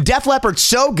 Bands that Def Leppard's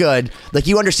so good, like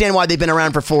you understand why they've been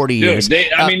around for 40 years. They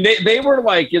were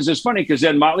like, it's funny because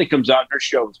then Motley comes out and their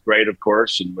show is great, of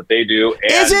course, and what they do.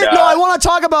 And, is it? No, I want to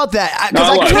talk about that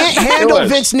because I can't handle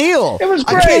Vince Neil. It was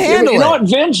great. I can't handle it. You know what?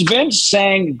 Vince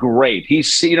sang great. He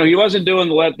wasn't doing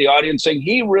the audience sing.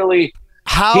 He really.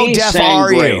 How deaf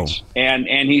are you? And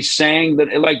he sang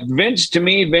that, like Vince, to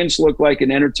me, Vince looked like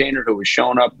an entertainer who was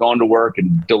showing up, going to work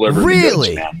and delivering.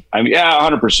 Really? The goods, man. I mean, yeah,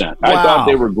 100%. Wow. I thought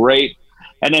they were great.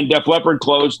 And then Def Leppard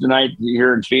closed tonight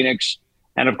here in Phoenix.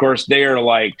 And of course, they are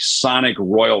like sonic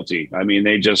royalty. I mean,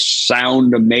 they just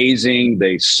sound amazing.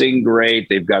 They sing great.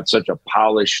 They've got such a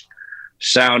polished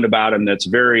sound about them that's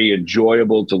very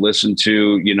enjoyable to listen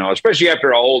to, especially after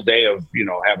a whole day of,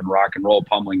 having rock and roll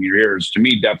pummeling your ears. To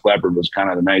me, Def Leppard was kind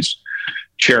of the nice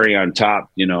cherry on top,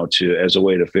 as a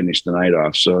way to finish the night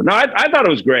off. So no, I thought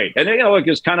it was great. And look,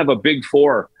 it's kind of a big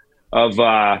four of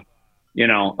that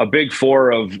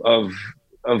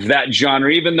genre,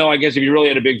 even though I guess if you really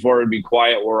had a big four, it'd be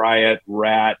Quiet Riot,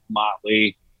 Rat,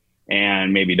 Motley,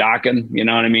 and maybe Dokken, you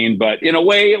know what I mean? But in a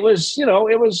way it was,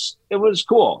 it was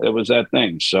cool. It was that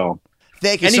thing. So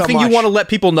thank you anything so much. You want to let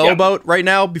people know about right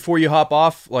now before you hop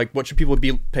off? Like what should people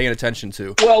be paying attention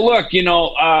to? Well, look,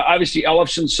 obviously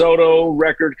Ellefson Soto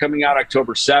record coming out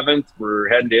October 7th. We're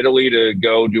heading to Italy to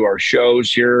go do our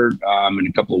shows here in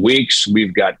a couple of weeks.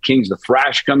 We've got Kings of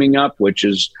Thrash coming up, which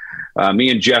is me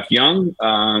and Jeff Young,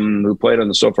 who played on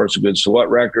the So Far So Good So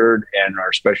What record, and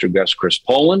our special guest, Chris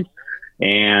Poland.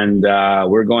 And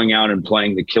we're going out and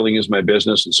playing the Killing Is My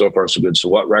Business and So Far So Good So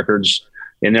What records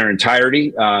in their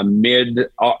entirety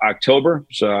mid-October.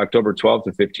 So October 12th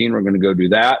to 15th, we're going to go do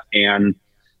that. And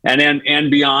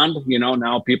beyond,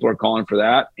 now people are calling for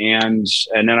that. And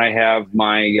then I have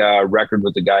my record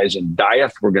with the guys in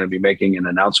Dieth. We're going to be making an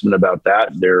announcement about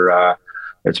that.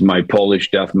 It's my Polish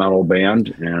death metal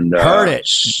band. And heard it.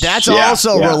 That's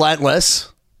also relentless.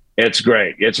 It's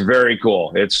great. It's very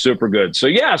cool. It's super good. So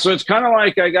so it's kind of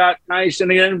like I got nice. And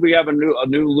again, we have a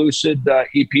new Lucid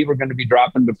EP we're going to be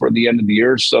dropping before the end of the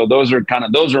year. So those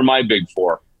are my big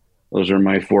four. Those are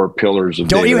my four pillars of.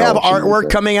 Don't you have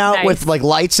artwork coming out with like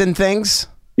lights and things?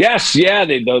 Yes,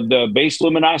 the base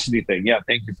luminosity thing. Yeah,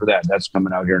 thank you for that. That's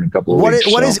coming out here in a couple of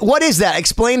weeks. What is that?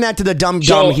 Explain that to the dumb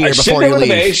here before you leave.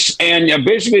 The base, and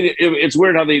basically, it's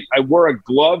weird how I wore a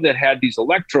glove that had these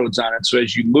electrodes on it. So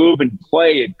as you move and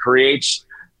play, it creates.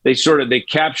 They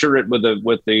capture it with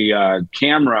the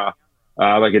camera,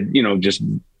 just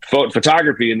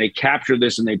photography, and they capture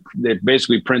this, and it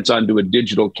basically prints onto a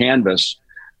digital canvas.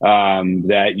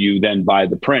 that you then buy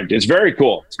the print. It's very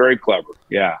cool. It's very clever.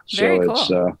 Yeah. Very cool.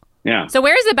 It's yeah. So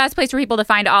where is the best place for people to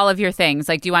find all of your things?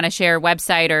 Like, do you want to share a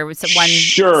website or one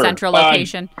central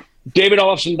location?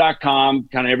 DavidEllefson.com.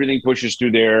 Kind of everything pushes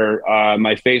through there.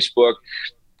 My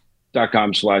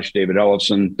Facebook.com/David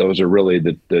Ellefson. Those are really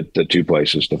the two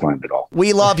places to find it all.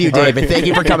 We love you, David. Thank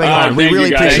you for coming on. We Thank really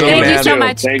you guys. appreciate it. Thank you so man.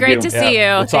 much. Thank Great you. to see you.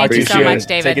 We'll talk Thank to you you so soon. much,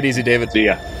 David. Take it easy, David. See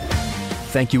ya.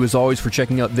 Thank you as always for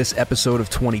checking out this episode of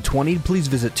 2020. Please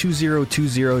visit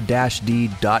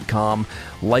 2020-d.com.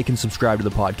 Like and subscribe to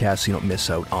the podcast so you don't miss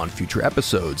out on future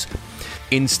episodes.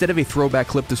 Instead of a throwback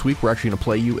clip this week, we're actually going to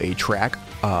play you a track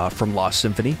from Lost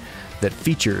Symphony that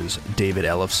features David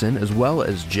Ellefson as well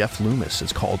as Jeff Loomis.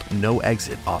 It's called No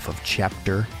Exit off of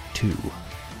Chapter 2.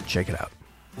 Check it out.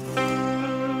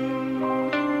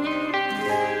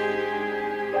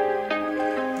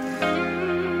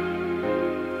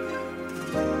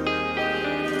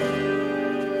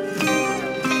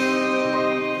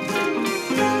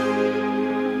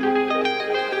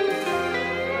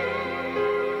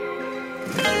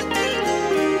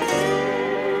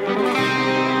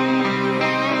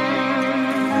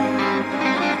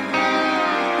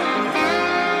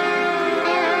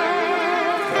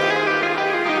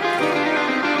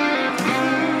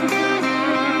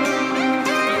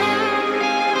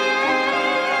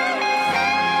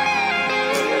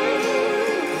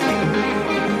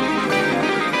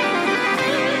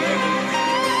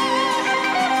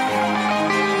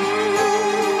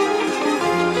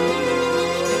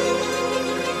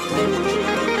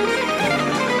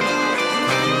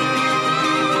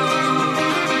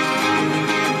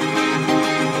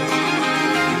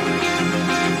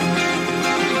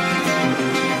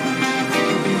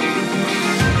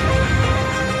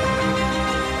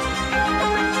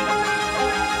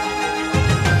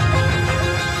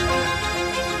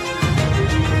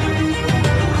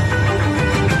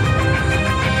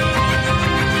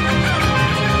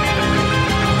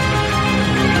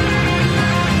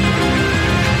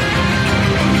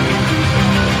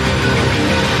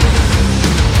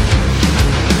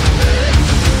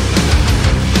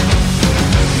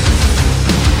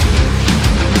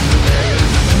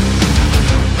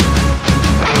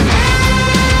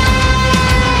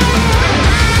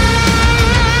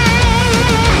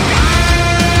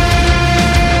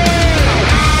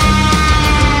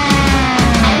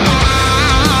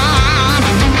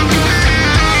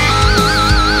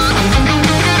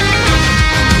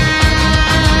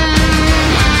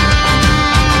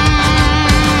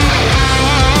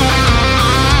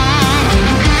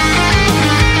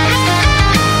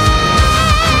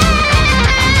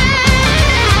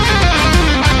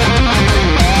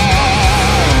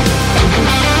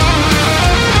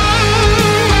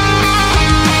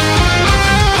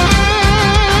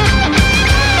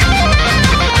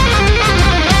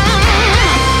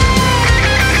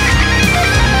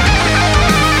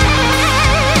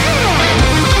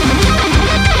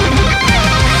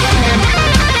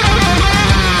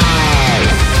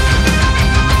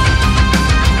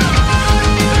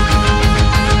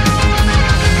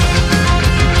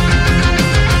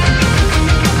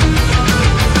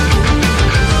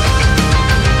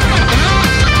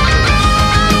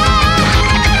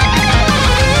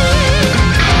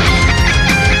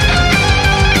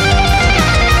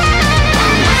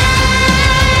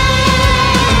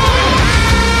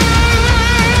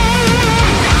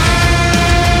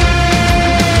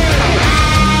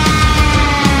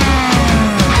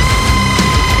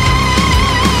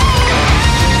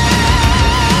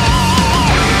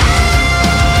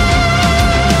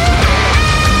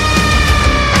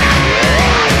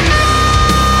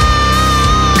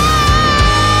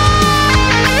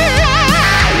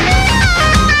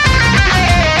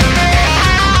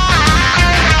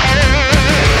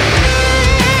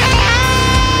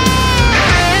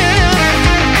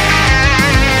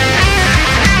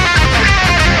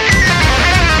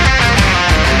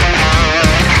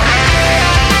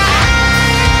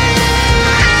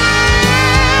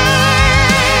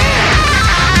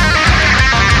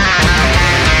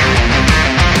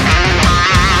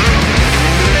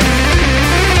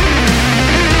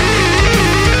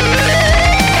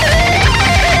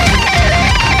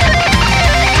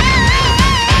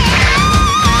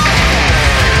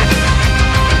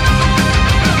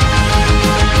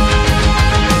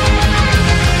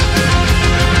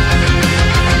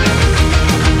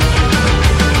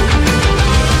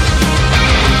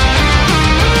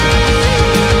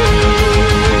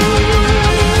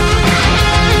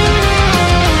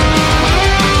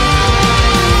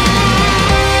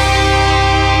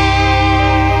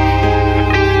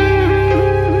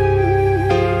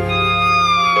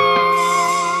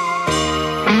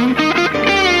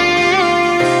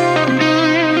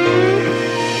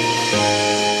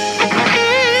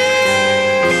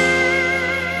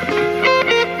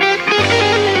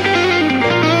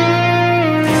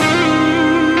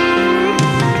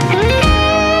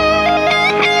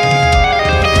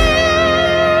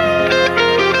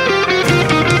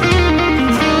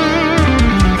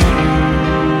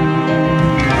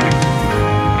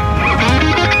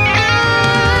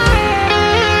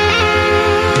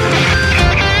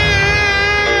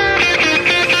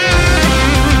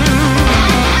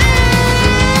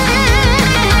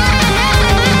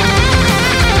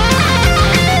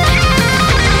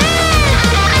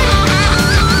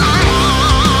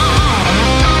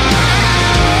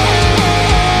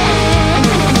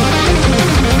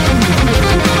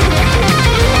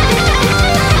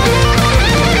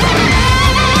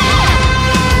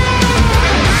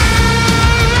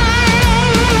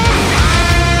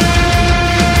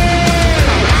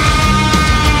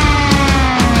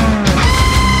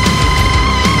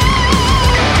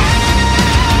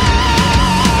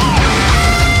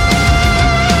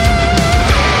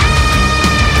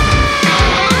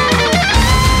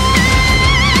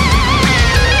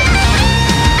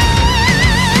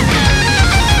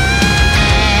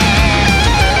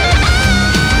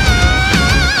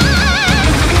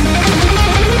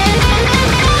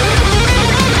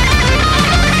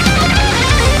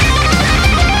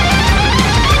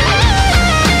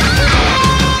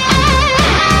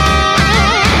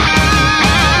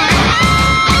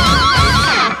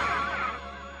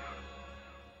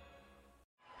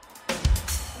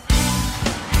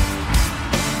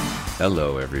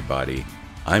 Hello, everybody.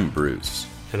 I'm Bruce.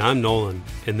 And I'm Nolan,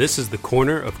 and this is the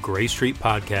Corner of Gray Street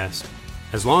podcast.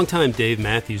 As longtime Dave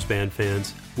Matthews Band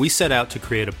fans, we set out to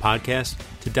create a podcast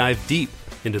to dive deep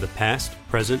into the past,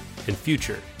 present, and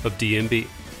future of DMB.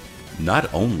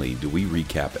 Not only do we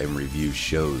recap and review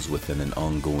shows within an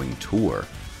ongoing tour,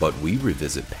 but we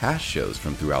revisit past shows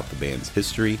from throughout the band's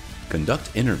history, conduct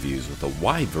interviews with a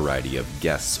wide variety of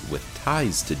guests with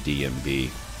ties to DMB,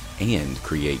 and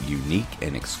create unique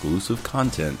and exclusive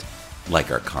content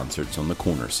like our Concerts on the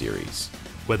Corner series.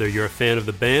 Whether you're a fan of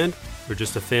the band or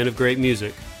just a fan of great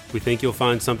music, we think you'll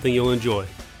find something you'll enjoy.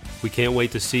 We can't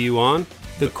wait to see you on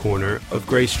the Corner of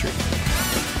Gray Street.